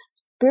very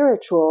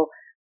spiritual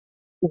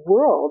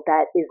world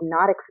that is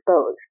not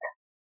exposed.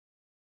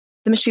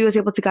 The Mashpia was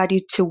able to guide you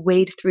to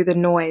wade through the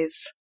noise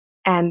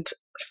and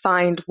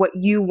find what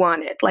you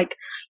wanted. Like,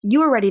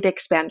 you were ready to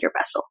expand your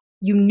vessel.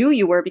 You knew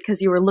you were,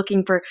 because you were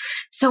looking for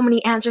so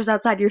many answers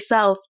outside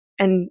yourself.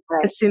 And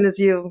as soon as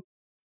you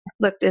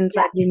looked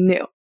inside, you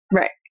knew.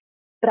 Right.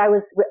 But I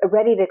was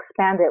ready to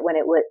expand it when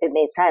it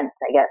made sense,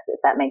 I guess, if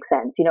that makes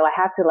sense. I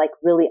had to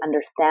really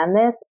understand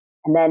this.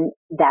 And then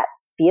that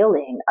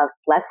feeling of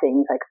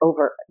blessings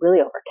really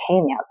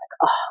overcame me. I was like,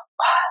 oh,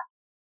 wow.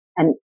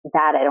 And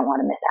that I don't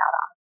want to miss out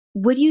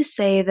on. Would you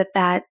say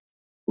that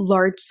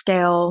large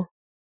scale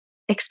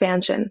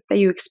expansion that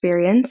you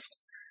experienced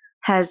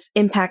has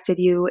impacted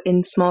you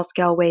in small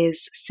scale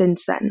ways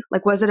since then?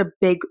 Like, was it a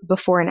big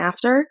before and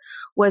after?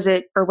 Was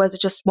it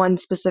just one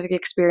specific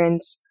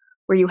experience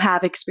where you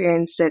have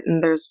experienced it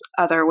and there's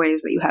other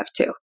ways that you have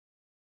too?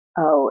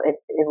 Oh, it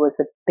was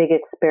a big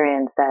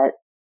experience that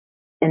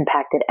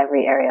impacted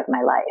every area of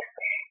my life.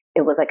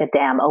 It was like a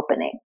dam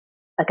opening.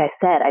 Like I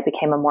said, I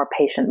became a more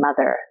patient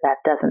mother. That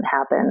doesn't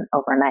happen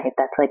overnight.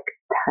 That's like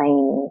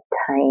tiny,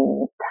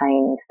 tiny,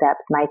 tiny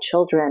steps. My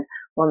children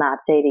will not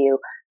say to you,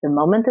 the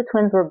moment the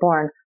twins were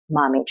born,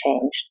 mommy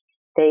changed.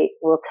 They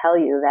will tell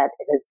you that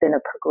it has been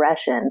a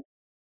progression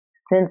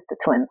since the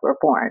twins were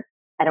born.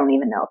 I don't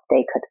even know if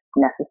they could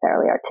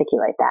necessarily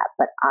articulate that,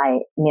 but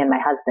me and my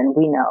husband,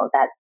 we know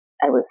that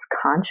I was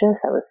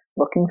conscious. I was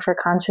looking for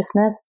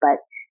consciousness, but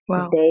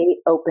wow. They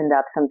opened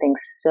up something.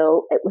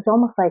 So it was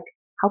almost like,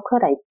 how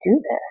could I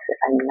do this if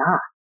I'm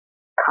not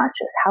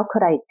conscious? How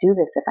could I do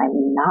this if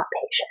I'm not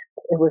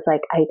patient? It was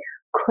like I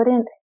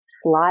couldn't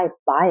slide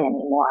by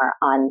anymore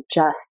on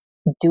just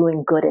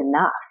doing good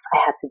enough. I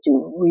had to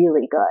do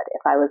really good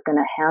if I was going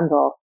to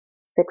handle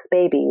 6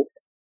 babies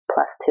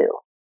plus 2.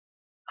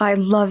 I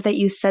love that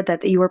you said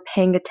that you were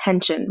paying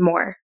attention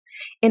more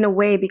in a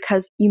way,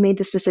 because you made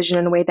this decision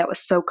in a way that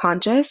was so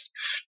conscious.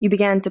 You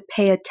began to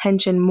pay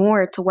attention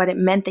more to what it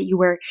meant that you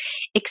were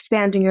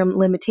expanding your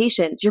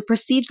limitations, your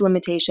perceived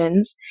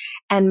limitations,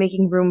 and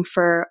making room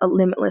for a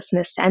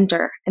limitlessness to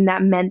enter. And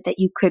that meant that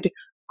you could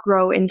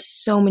grow in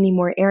so many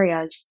more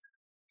areas.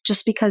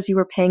 just because you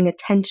were paying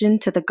attention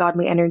to the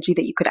godly energy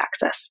that you could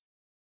access.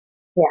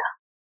 Yeah.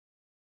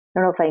 I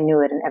don't know if I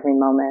knew it in every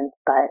moment,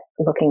 but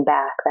looking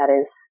back, that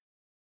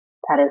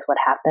is what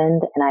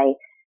happened. And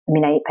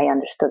I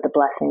understood the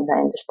blessings, I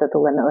understood the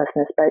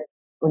limitlessness, but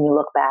when you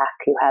look back,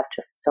 you have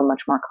just so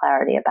much more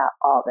clarity about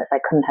all this. I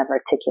couldn't have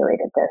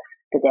articulated this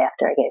the day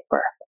after I gave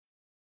birth.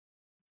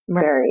 It's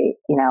very,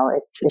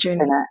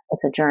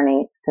 it's a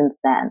journey since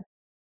then.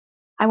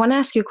 I want to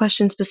ask you a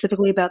question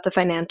specifically about the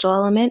financial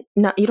element.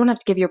 No, you don't have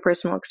to give your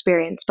personal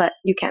experience, but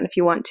you can if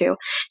you want to,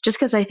 just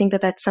because I think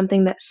that that's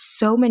something that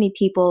so many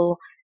people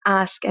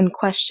ask and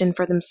question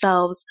for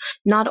themselves,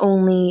 not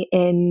only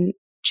in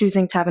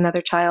choosing to have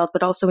another child,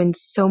 but also in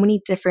so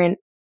many different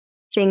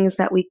things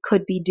that we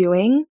could be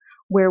doing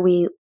where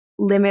we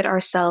limit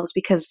ourselves,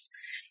 because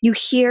you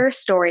hear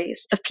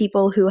stories of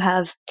people who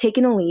have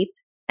taken a leap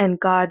and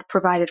God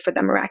provided for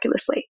them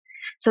miraculously.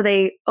 So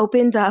they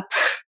opened up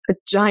a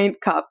giant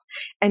cup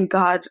and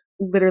God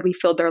literally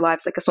filled their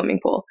lives like a swimming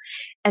pool.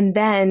 And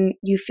then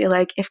you feel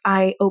like, if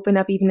I open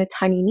up even a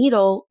tiny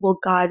needle, will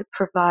God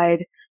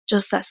provide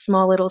just that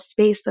small little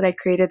space that I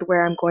created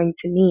where I'm going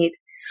to need?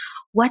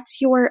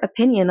 What's your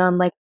opinion on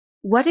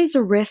what is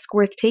a risk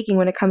worth taking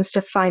when it comes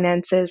to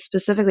finances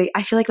specifically?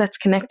 I feel like that's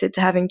connected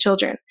to having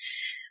children,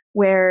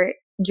 where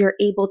you're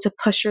able to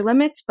push your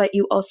limits, but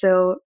you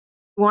also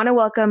want to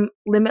welcome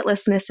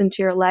limitlessness into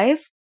your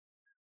life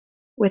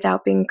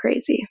without being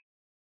crazy.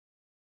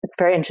 It's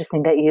very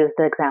interesting that you use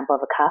the example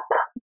of a cup,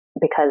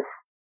 because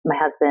my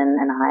husband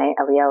and I,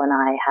 Elio and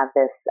I, have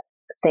this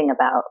thing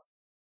about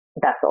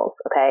vessels,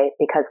 okay?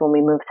 Because when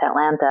we moved to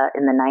Atlanta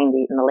in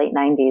the late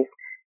 90s,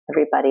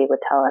 everybody would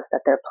tell us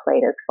that their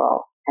plate is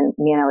full. And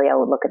me and Elio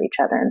would look at each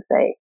other and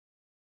say,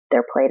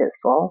 their plate is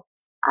full?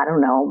 I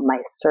don't know, my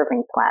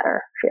serving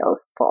platter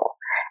feels full.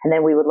 And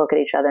then we would look at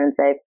each other and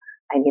say,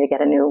 I need to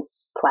get a new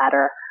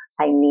platter.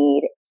 I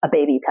need a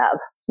baby tub.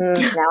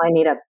 Now I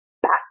need a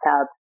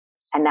bathtub.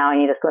 And now I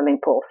need a swimming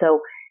pool.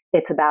 So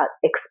it's about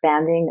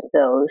expanding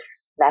those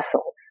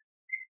vessels.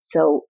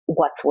 So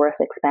what's worth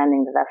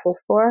expanding the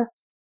vessels for?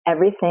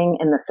 Everything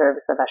in the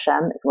service of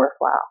Hashem is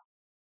worthwhile.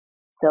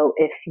 So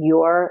if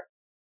your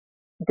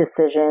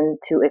decision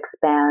to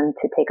expand,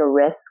 to take a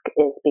risk,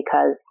 is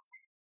because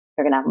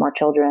you're going to have more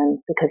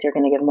children, because you're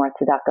going to give more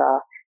tzedakah,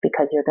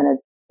 because you're going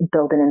to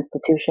build an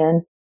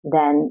institution,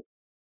 then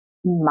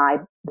my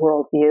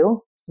worldview,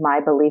 my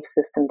belief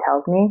system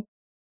tells me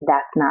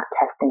that's not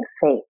testing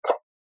fate.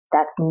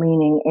 That's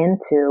leaning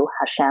into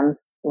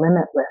Hashem's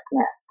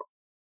limitlessness.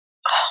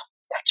 Oh,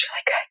 that's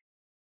really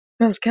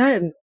good. That's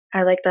good.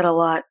 I like that a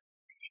lot.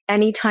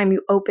 Anytime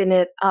you open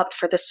it up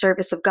for the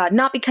service of God,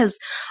 not because,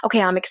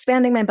 okay, I'm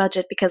expanding my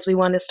budget because we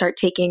want to start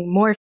taking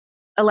more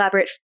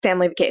elaborate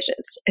family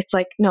vacations. It's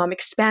like, no, I'm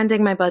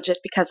expanding my budget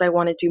because I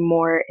want to do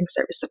more in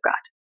service of God.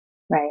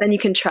 Right. Then you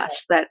can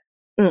trust that.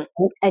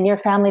 And your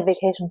family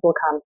vacations will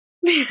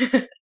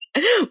come.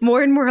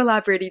 More and more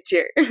elaborate each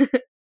year.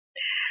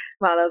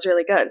 Wow, that was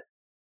really good.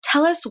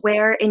 Tell us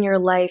where in your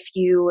life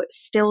you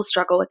still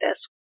struggle with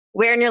this.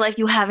 Where in your life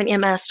you haven't yet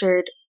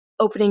mastered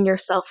opening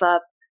yourself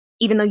up,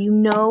 even though you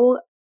know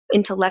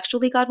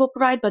intellectually God will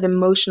provide, but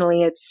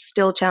emotionally it's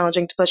still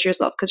challenging to push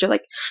yourself because you're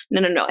like,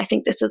 no, I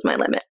think this is my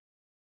limit.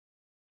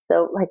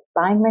 So like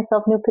buying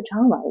myself new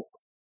pajamas.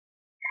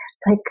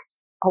 It's like,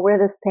 I'll wear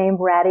the same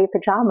ratty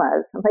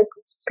pajamas. I'm like,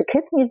 the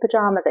kids need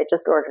pajamas. I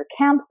just ordered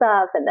camp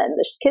stuff, and then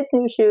the kids'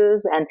 new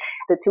shoes, and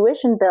the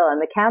tuition bill, and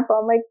the camp.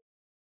 I'm like,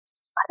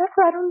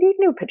 whatever, I don't need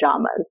new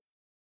pajamas.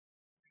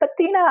 But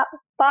Dena,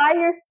 buy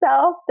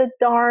yourself the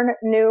darn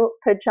new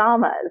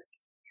pajamas.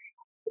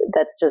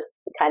 That's just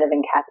kind of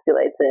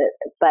encapsulates it.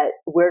 But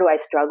where do I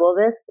struggle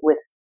with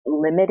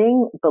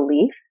limiting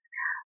beliefs?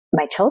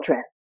 My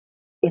children.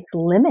 It's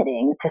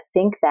limiting to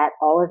think that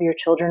all of your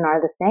children are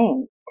the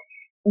same.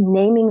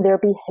 Naming their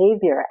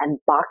behavior and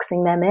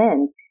boxing them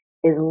in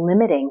is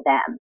limiting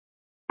them.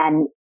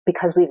 And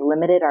because we've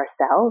limited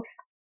ourselves,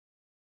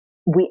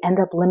 we end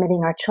up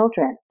limiting our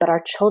children. But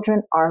our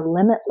children are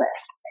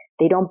limitless.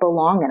 They don't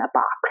belong in a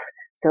box.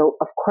 So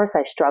of course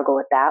I struggle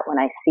with that when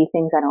I see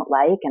things I don't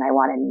like and I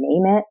want to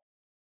name it,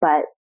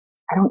 but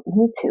I don't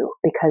need to,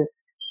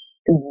 because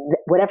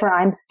whatever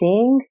I'm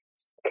seeing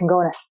can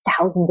go in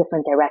 1,000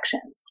 different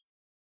directions.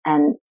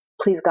 And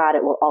please God,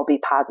 it will all be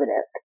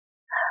positive.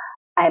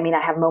 I mean,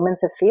 I have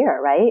moments of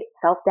fear, right?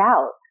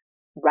 Self-doubt.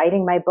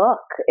 Writing my book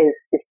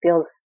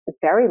feels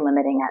very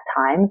limiting at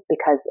times,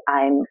 because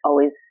I'm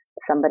always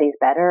somebody's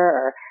better,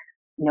 or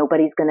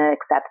nobody's going to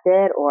accept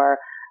it, or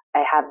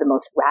I have the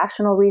most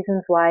rational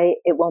reasons why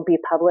it won't be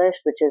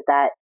published, which is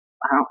that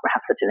I don't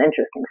have such an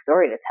interesting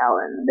story to tell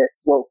in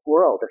this woke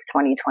world of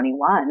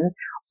 2021,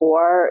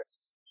 or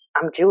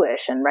I'm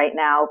Jewish and right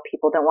now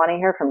people don't want to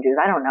hear from Jews.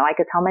 I don't know. I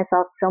could tell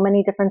myself so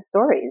many different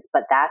stories,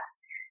 but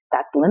that's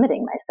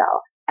limiting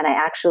myself. And I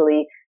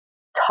actually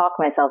talk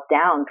myself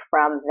down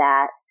from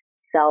that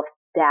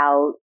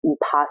self-doubt,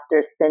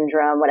 imposter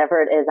syndrome,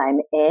 whatever it is I'm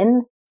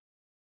in.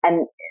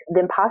 And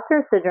the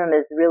imposter syndrome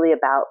is really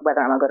about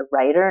whether I'm a good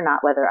writer, not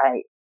whether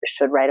I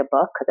should write a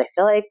book, because I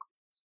feel like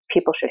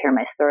people should hear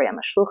my story. I'm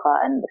a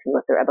shlucha, and this is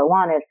what the Rebbe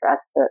wanted for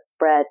us to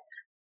spread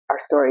our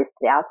stories to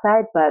the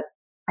outside. But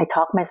I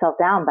talk myself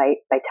down by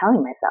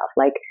telling myself,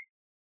 like,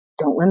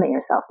 don't limit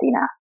yourself,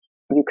 Dena.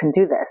 You can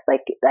do this.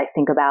 Like, I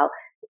think about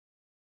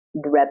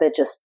the Rebbe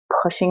just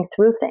pushing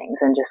through things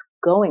and just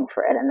going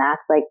for it. And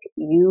that's like,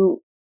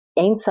 you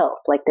ain't so.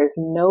 Like, there's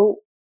no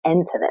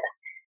end to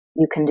this.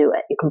 You can do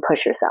it. You can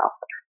push yourself.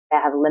 I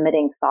have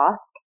limiting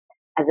thoughts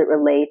as it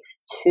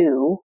relates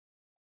to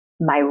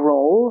my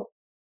role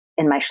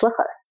in my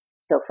shlichus.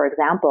 So, for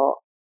example,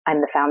 I'm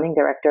the founding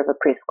director of a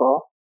preschool.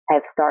 I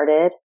have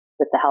started,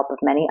 with the help of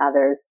many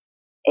others,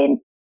 an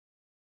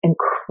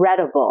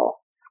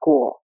incredible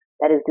school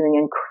that is doing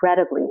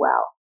incredibly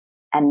well.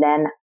 And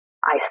then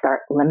I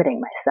start limiting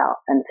myself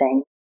and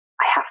saying,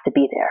 I have to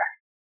be there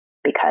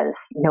because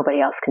nobody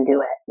else can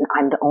do it. And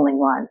I'm the only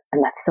one.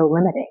 And that's so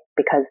limiting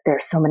because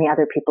there's so many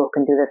other people who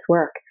can do this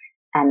work.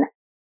 And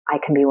I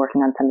can be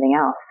working on something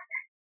else.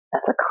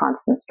 That's a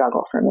constant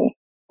struggle for me,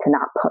 to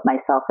not put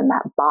myself in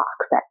that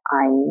box that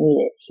I'm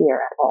needed here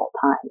at all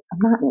times. I'm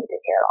not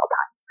needed here at all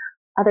times.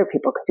 Other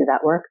people could do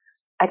that work.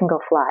 I can go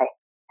fly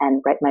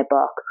and write my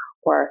book,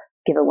 or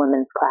give a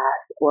women's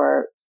class,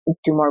 or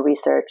do more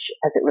research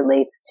as it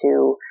relates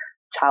to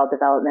child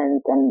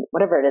development and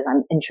whatever it is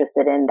I'm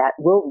interested in that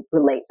will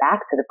relate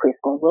back to the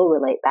preschool, will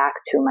relate back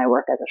to my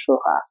work as a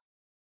shlucha.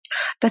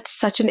 That's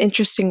such an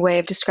interesting way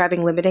of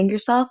describing limiting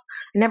yourself.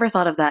 I never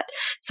thought of that.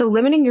 So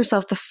limiting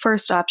yourself, the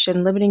first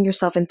option, limiting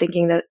yourself and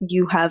thinking that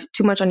you have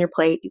too much on your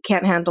plate, you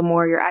can't handle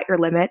more, you're at your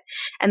limit,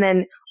 and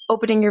then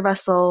opening your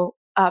vessel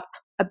up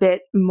a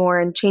bit more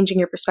and changing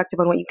your perspective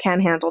on what you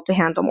can handle to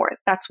handle more.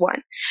 That's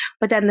one.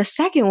 But then the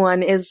second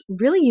one is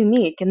really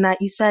unique in that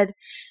you said,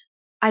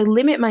 I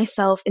limit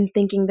myself in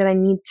thinking that I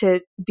need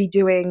to be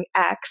doing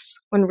X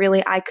when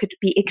really I could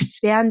be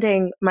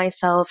expanding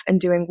myself and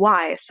doing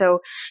Y.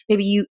 So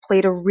maybe you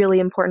played a really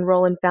important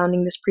role in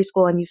founding this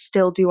preschool and you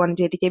still do on a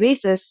day-to-day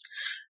basis,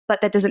 but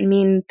that doesn't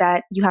mean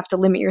that you have to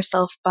limit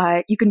yourself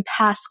you can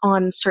pass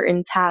on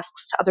certain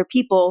tasks to other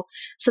people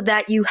so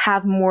that you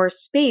have more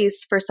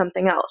space for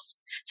something else.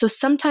 So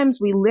sometimes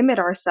we limit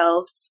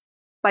ourselves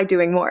by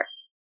doing more.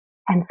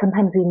 And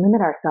sometimes we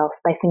limit ourselves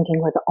by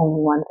thinking we're the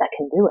only ones that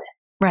can do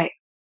it. Right.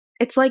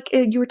 It's like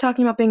you were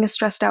talking about being a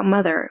stressed out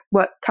mother.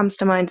 What comes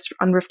to mind is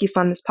on Rifki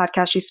Slan's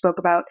podcast, she spoke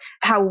about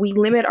how we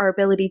limit our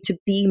ability to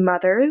be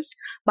mothers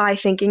by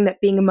thinking that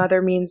being a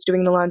mother means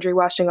doing the laundry,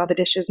 washing all the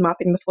dishes,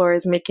 mopping the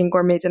floors, making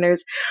gourmet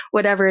dinners,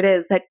 whatever it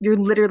is, that you're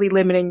literally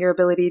limiting your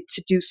ability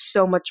to do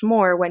so much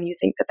more when you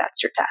think that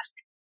that's your task.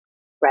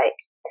 Right.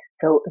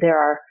 So there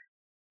are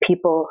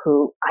people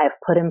who I have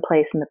put in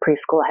place in the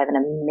preschool. I have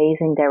an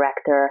amazing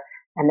director.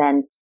 And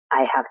then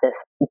I have this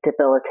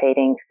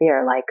debilitating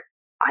fear, like,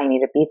 I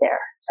need to be there.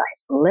 So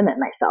I limit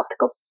myself to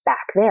go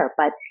back there,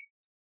 but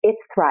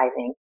it's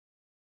thriving.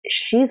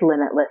 She's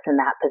limitless in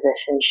that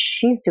position.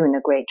 She's doing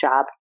a great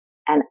job.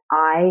 And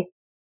I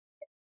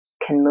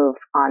can move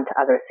on to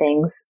other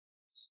things.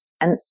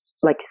 And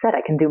like you said,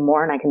 I can do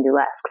more and I can do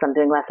less because I'm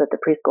doing less at the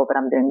preschool, but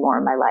I'm doing more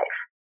in my life.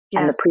 Yeah.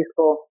 And the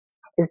preschool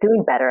is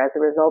doing better as a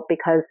result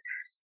because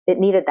it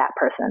needed that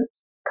person,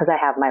 because I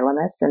have my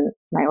limits and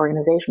my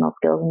organizational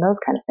skills and those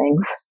kind of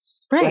things.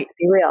 Right. Let's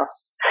be real.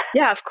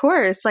 Yeah, of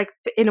course. Like,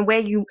 in a way,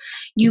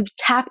 you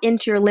tap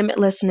into your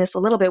limitlessness a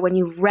little bit when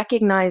you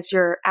recognize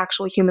your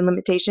actual human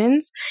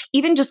limitations.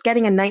 Even just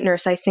getting a night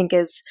nurse, I think,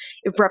 it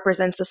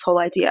represents this whole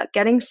idea.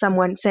 Getting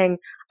someone saying,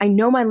 I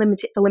know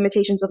the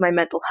limitations of my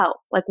mental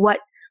health, like what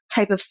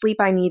type of sleep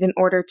I need in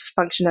order to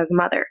function as a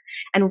mother.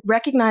 And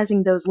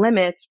recognizing those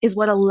limits is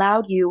what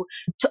allowed you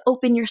to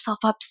open yourself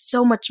up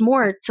so much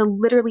more to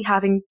literally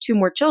having 2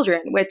 more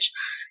children, which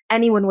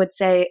anyone would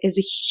say is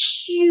a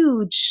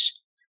huge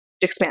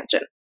expansion.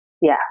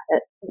 Yeah.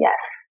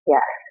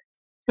 Yes.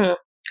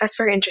 That's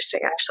very interesting,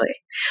 actually.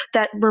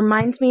 That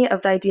reminds me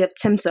of the idea of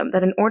tzimtzum,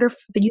 that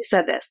you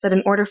said this, that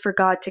in order for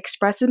God to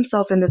express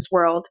himself in this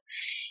world,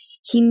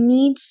 he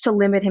needs to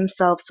limit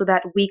himself so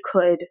that we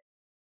could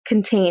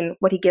contain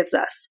what he gives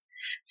us.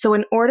 So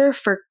in order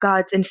for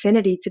God's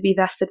infinity to be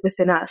vested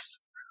within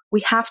us,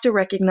 we have to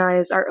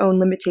recognize our own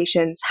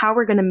limitations, how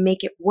we're going to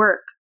make it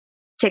work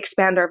to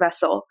expand our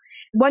vessel.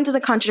 One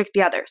doesn't contradict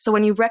the other. So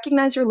when you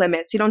recognize your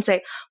limits, you don't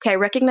say, okay, I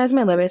recognize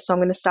my limits, so I'm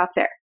going to stop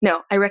there.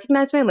 No, I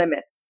recognize my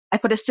limits. I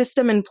put a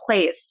system in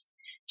place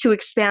to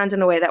expand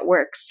in a way that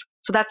works.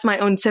 So that's my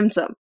own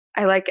tzimtzum.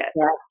 I like it.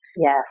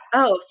 Yes.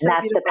 Oh, so and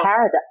that's beautiful. the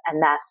paradox.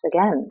 And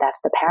that's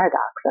the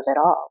paradox of it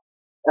all.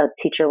 A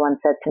teacher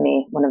once said to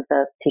me, one of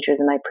the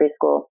teachers in my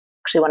preschool,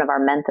 actually one of our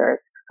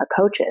mentors, our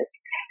coaches,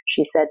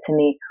 she said to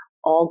me,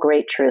 all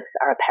great truths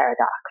are a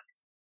paradox.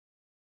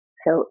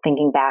 So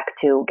thinking back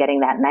to getting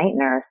that night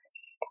nurse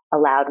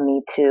allowed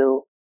me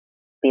to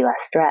be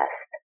less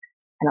stressed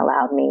and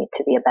allowed me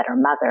to be a better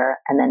mother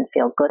and then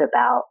feel good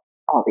about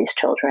all these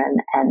children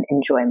and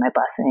enjoy my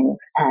blessings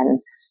and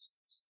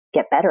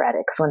get better at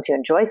it. Because once you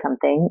enjoy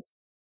something,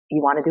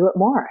 you want to do it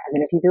more. And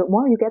then if you do it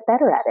more, you get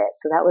better at it.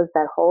 So that was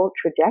that whole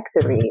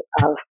trajectory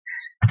of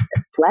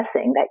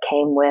blessing that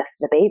came with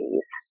the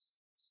babies.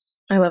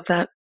 I love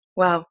that.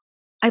 Wow.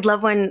 I'd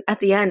love when at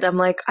the end I'm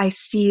like, I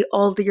see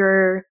all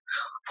your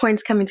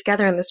points coming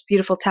together in this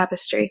beautiful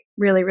tapestry.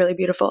 Really, really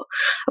beautiful.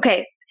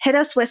 Okay, hit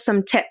us with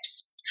some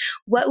tips.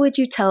 What would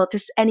you tell to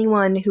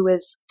anyone who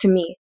is, to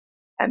me,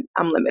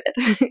 I'm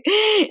limited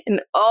in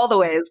all the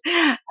ways,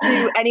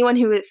 to anyone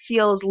who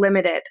feels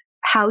limited,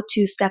 how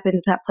to step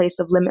into that place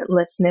of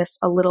limitlessness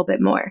a little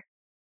bit more?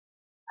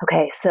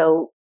 Okay,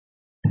 so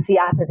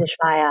siyata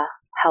dishmaya,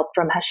 help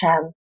from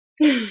Hashem,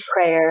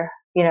 prayer,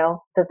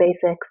 the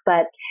basics,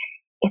 but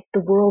it's the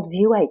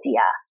worldview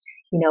idea.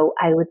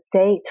 I would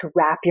say to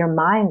wrap your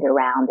mind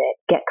around it,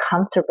 get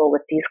comfortable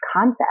with these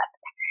concepts.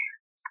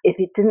 If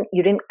you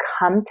didn't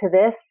come to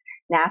this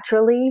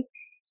naturally,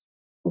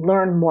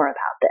 learn more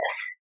about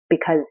this,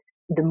 because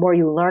the more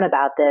you learn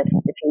about this,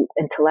 if you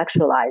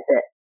intellectualize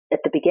it at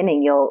the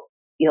beginning,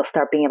 you'll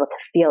start being able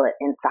to feel it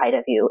inside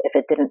of you. If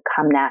it didn't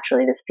come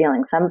naturally, this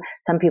feeling, some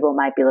people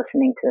might be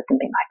listening to this and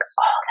being like,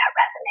 oh, that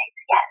resonates.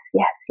 Yes,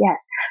 yes,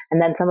 yes.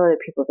 And then some other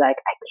people be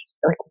like,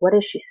 what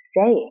is she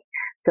saying?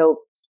 So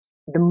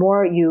the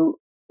more you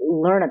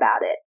learn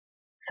about it,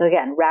 so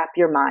again, wrap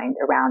your mind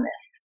around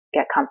this,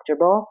 get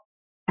comfortable.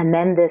 And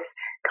then this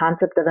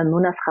concept of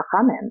emunas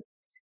chachamim,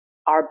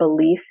 our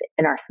belief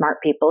in our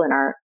smart people, in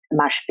our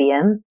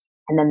mashpiyim,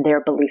 and then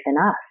their belief in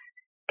us.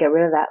 Get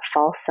rid of that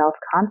false self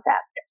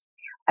concept.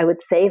 I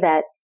would say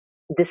that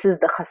this is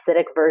the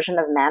Hasidic version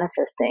of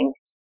manifesting,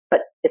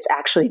 but it's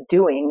actually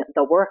doing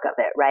the work of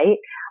it, right?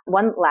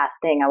 One last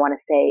thing I want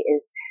to say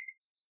is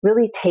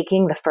really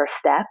taking the first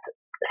step.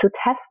 So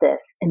test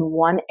this in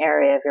one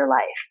area of your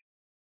life.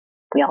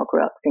 We all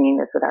grew up singing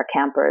this with our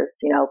campers,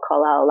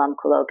 Kol ha'olam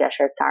kulo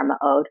gesher tsar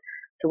ma'od.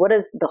 So what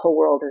is the whole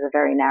world is a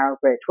very narrow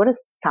bridge? What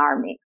does tsar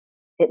mean?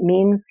 It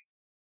means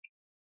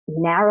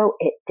narrow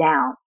it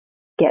down,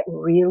 get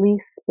really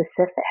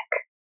specific,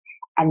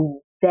 and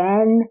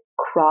then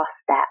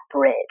cross that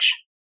bridge.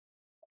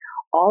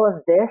 All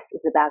of this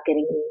is about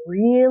getting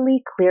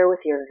really clear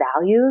with your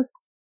values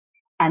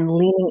and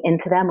leaning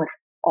into them with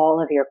all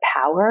of your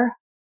power.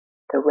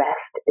 The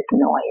rest is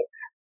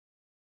noise.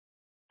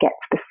 Get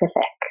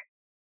specific.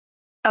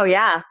 Oh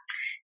yeah.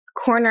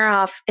 Corner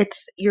off.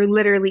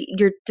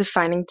 You're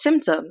defining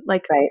symptom.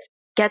 Like, right.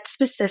 Get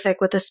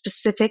specific with a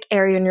specific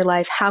area in your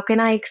life. How can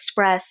I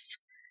express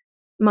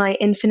my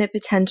infinite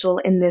potential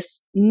in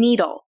this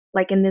needle?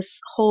 Like in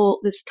this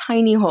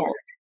tiny hole. Yes.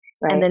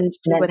 Right. And then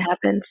see what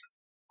happens.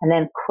 And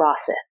then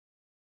cross it.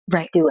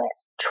 Right. Do it.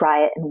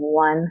 Try it in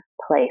one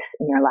place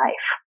in your life.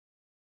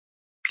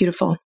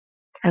 Beautiful.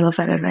 I love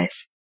that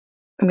advice.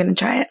 I'm going to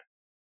try it.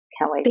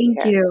 Can't wait.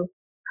 Thank you.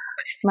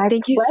 It's my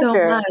Thank pleasure. you so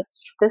much.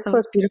 This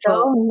was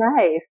beautiful. So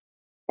nice.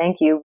 Thank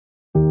you.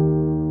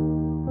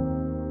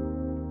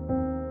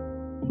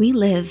 We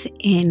live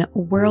in a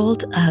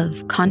world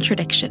of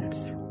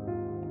contradictions.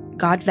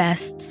 God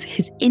vests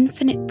his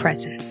infinite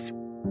presence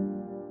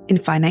in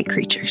finite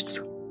creatures.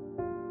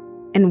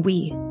 And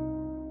we,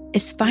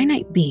 as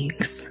finite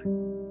beings,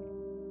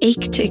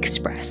 ache to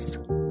express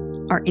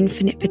our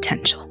infinite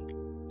potential.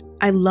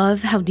 I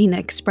love how Dena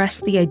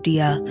expressed the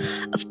idea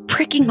of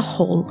pricking a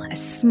hole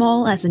as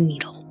small as a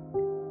needle,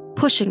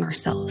 pushing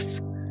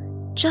ourselves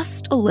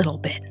just a little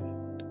bit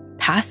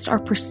past our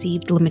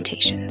perceived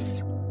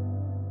limitations.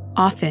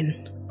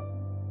 Often,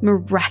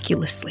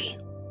 miraculously,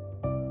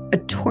 a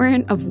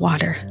torrent of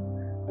water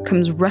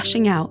comes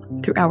rushing out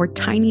through our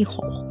tiny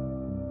hole.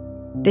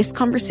 This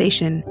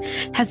conversation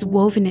has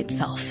woven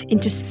itself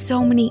into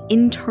so many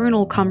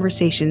internal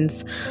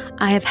conversations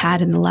I have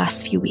had in the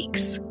last few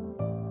weeks,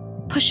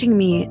 pushing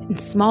me in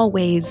small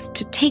ways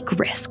to take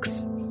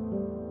risks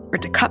or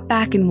to cut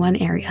back in one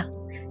area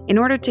in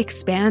order to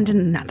expand in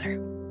another,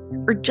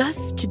 or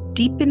just to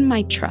deepen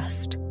my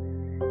trust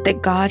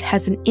that God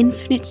has an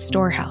infinite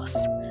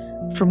storehouse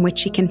from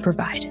which he can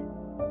provide.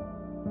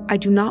 I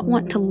do not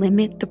want to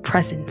limit the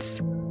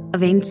presence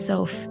of Ein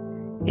Sof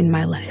in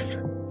my life.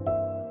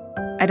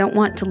 I don't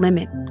want to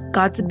limit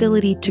God's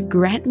ability to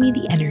grant me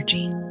the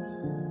energy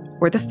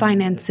or the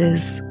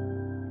finances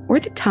or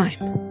the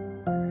time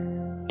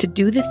to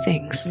do the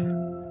things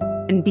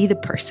and be the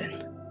person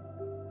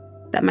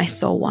that my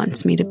soul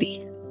wants me to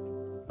be.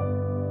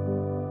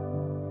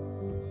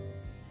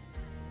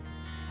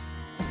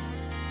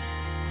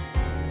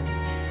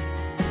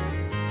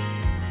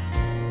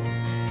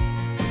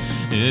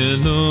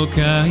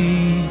 אלוקיי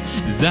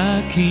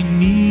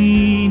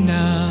זכני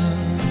נא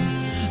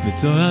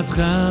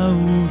בתורתך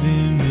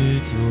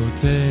ובמצוותיך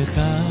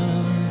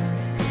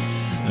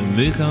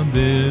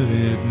לחבר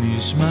את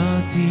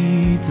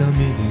נשמתי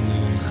תמיד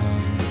אליך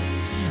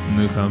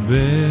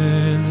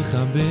לחבר.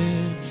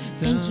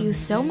 Thank you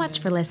so much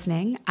for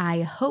listening.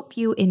 I hope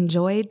you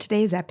enjoyed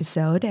today's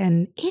episode,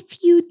 and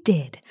if you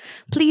did,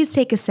 please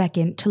take a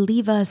second to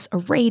leave us a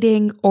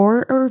rating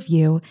or a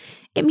review.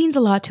 It means a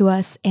lot to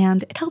us,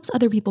 and it helps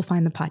other people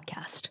find the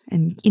podcast.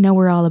 And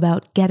we're all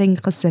about getting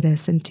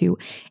Chassidus into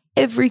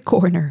every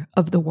corner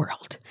of the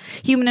world.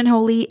 Human and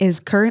Holy is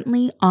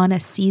currently on a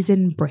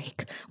season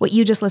break. What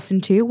you just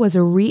listened to was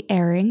a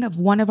re-airing of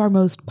one of our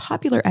most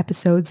popular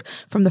episodes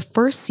from the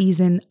first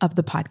season of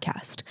the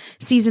podcast.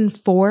 Season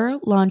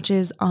 4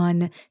 launches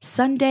on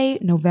Sunday,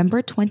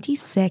 November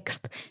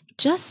 26th,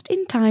 just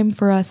in time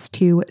for us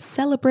to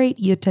celebrate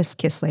Yudtes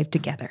Kislev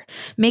together.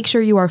 Make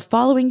sure you are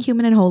following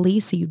Human and Holy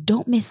so you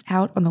don't miss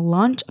out on the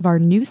launch of our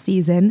new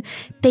season.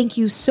 Thank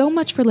you so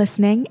much for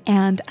listening,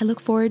 and I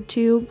look forward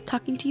to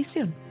talking to you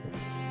soon.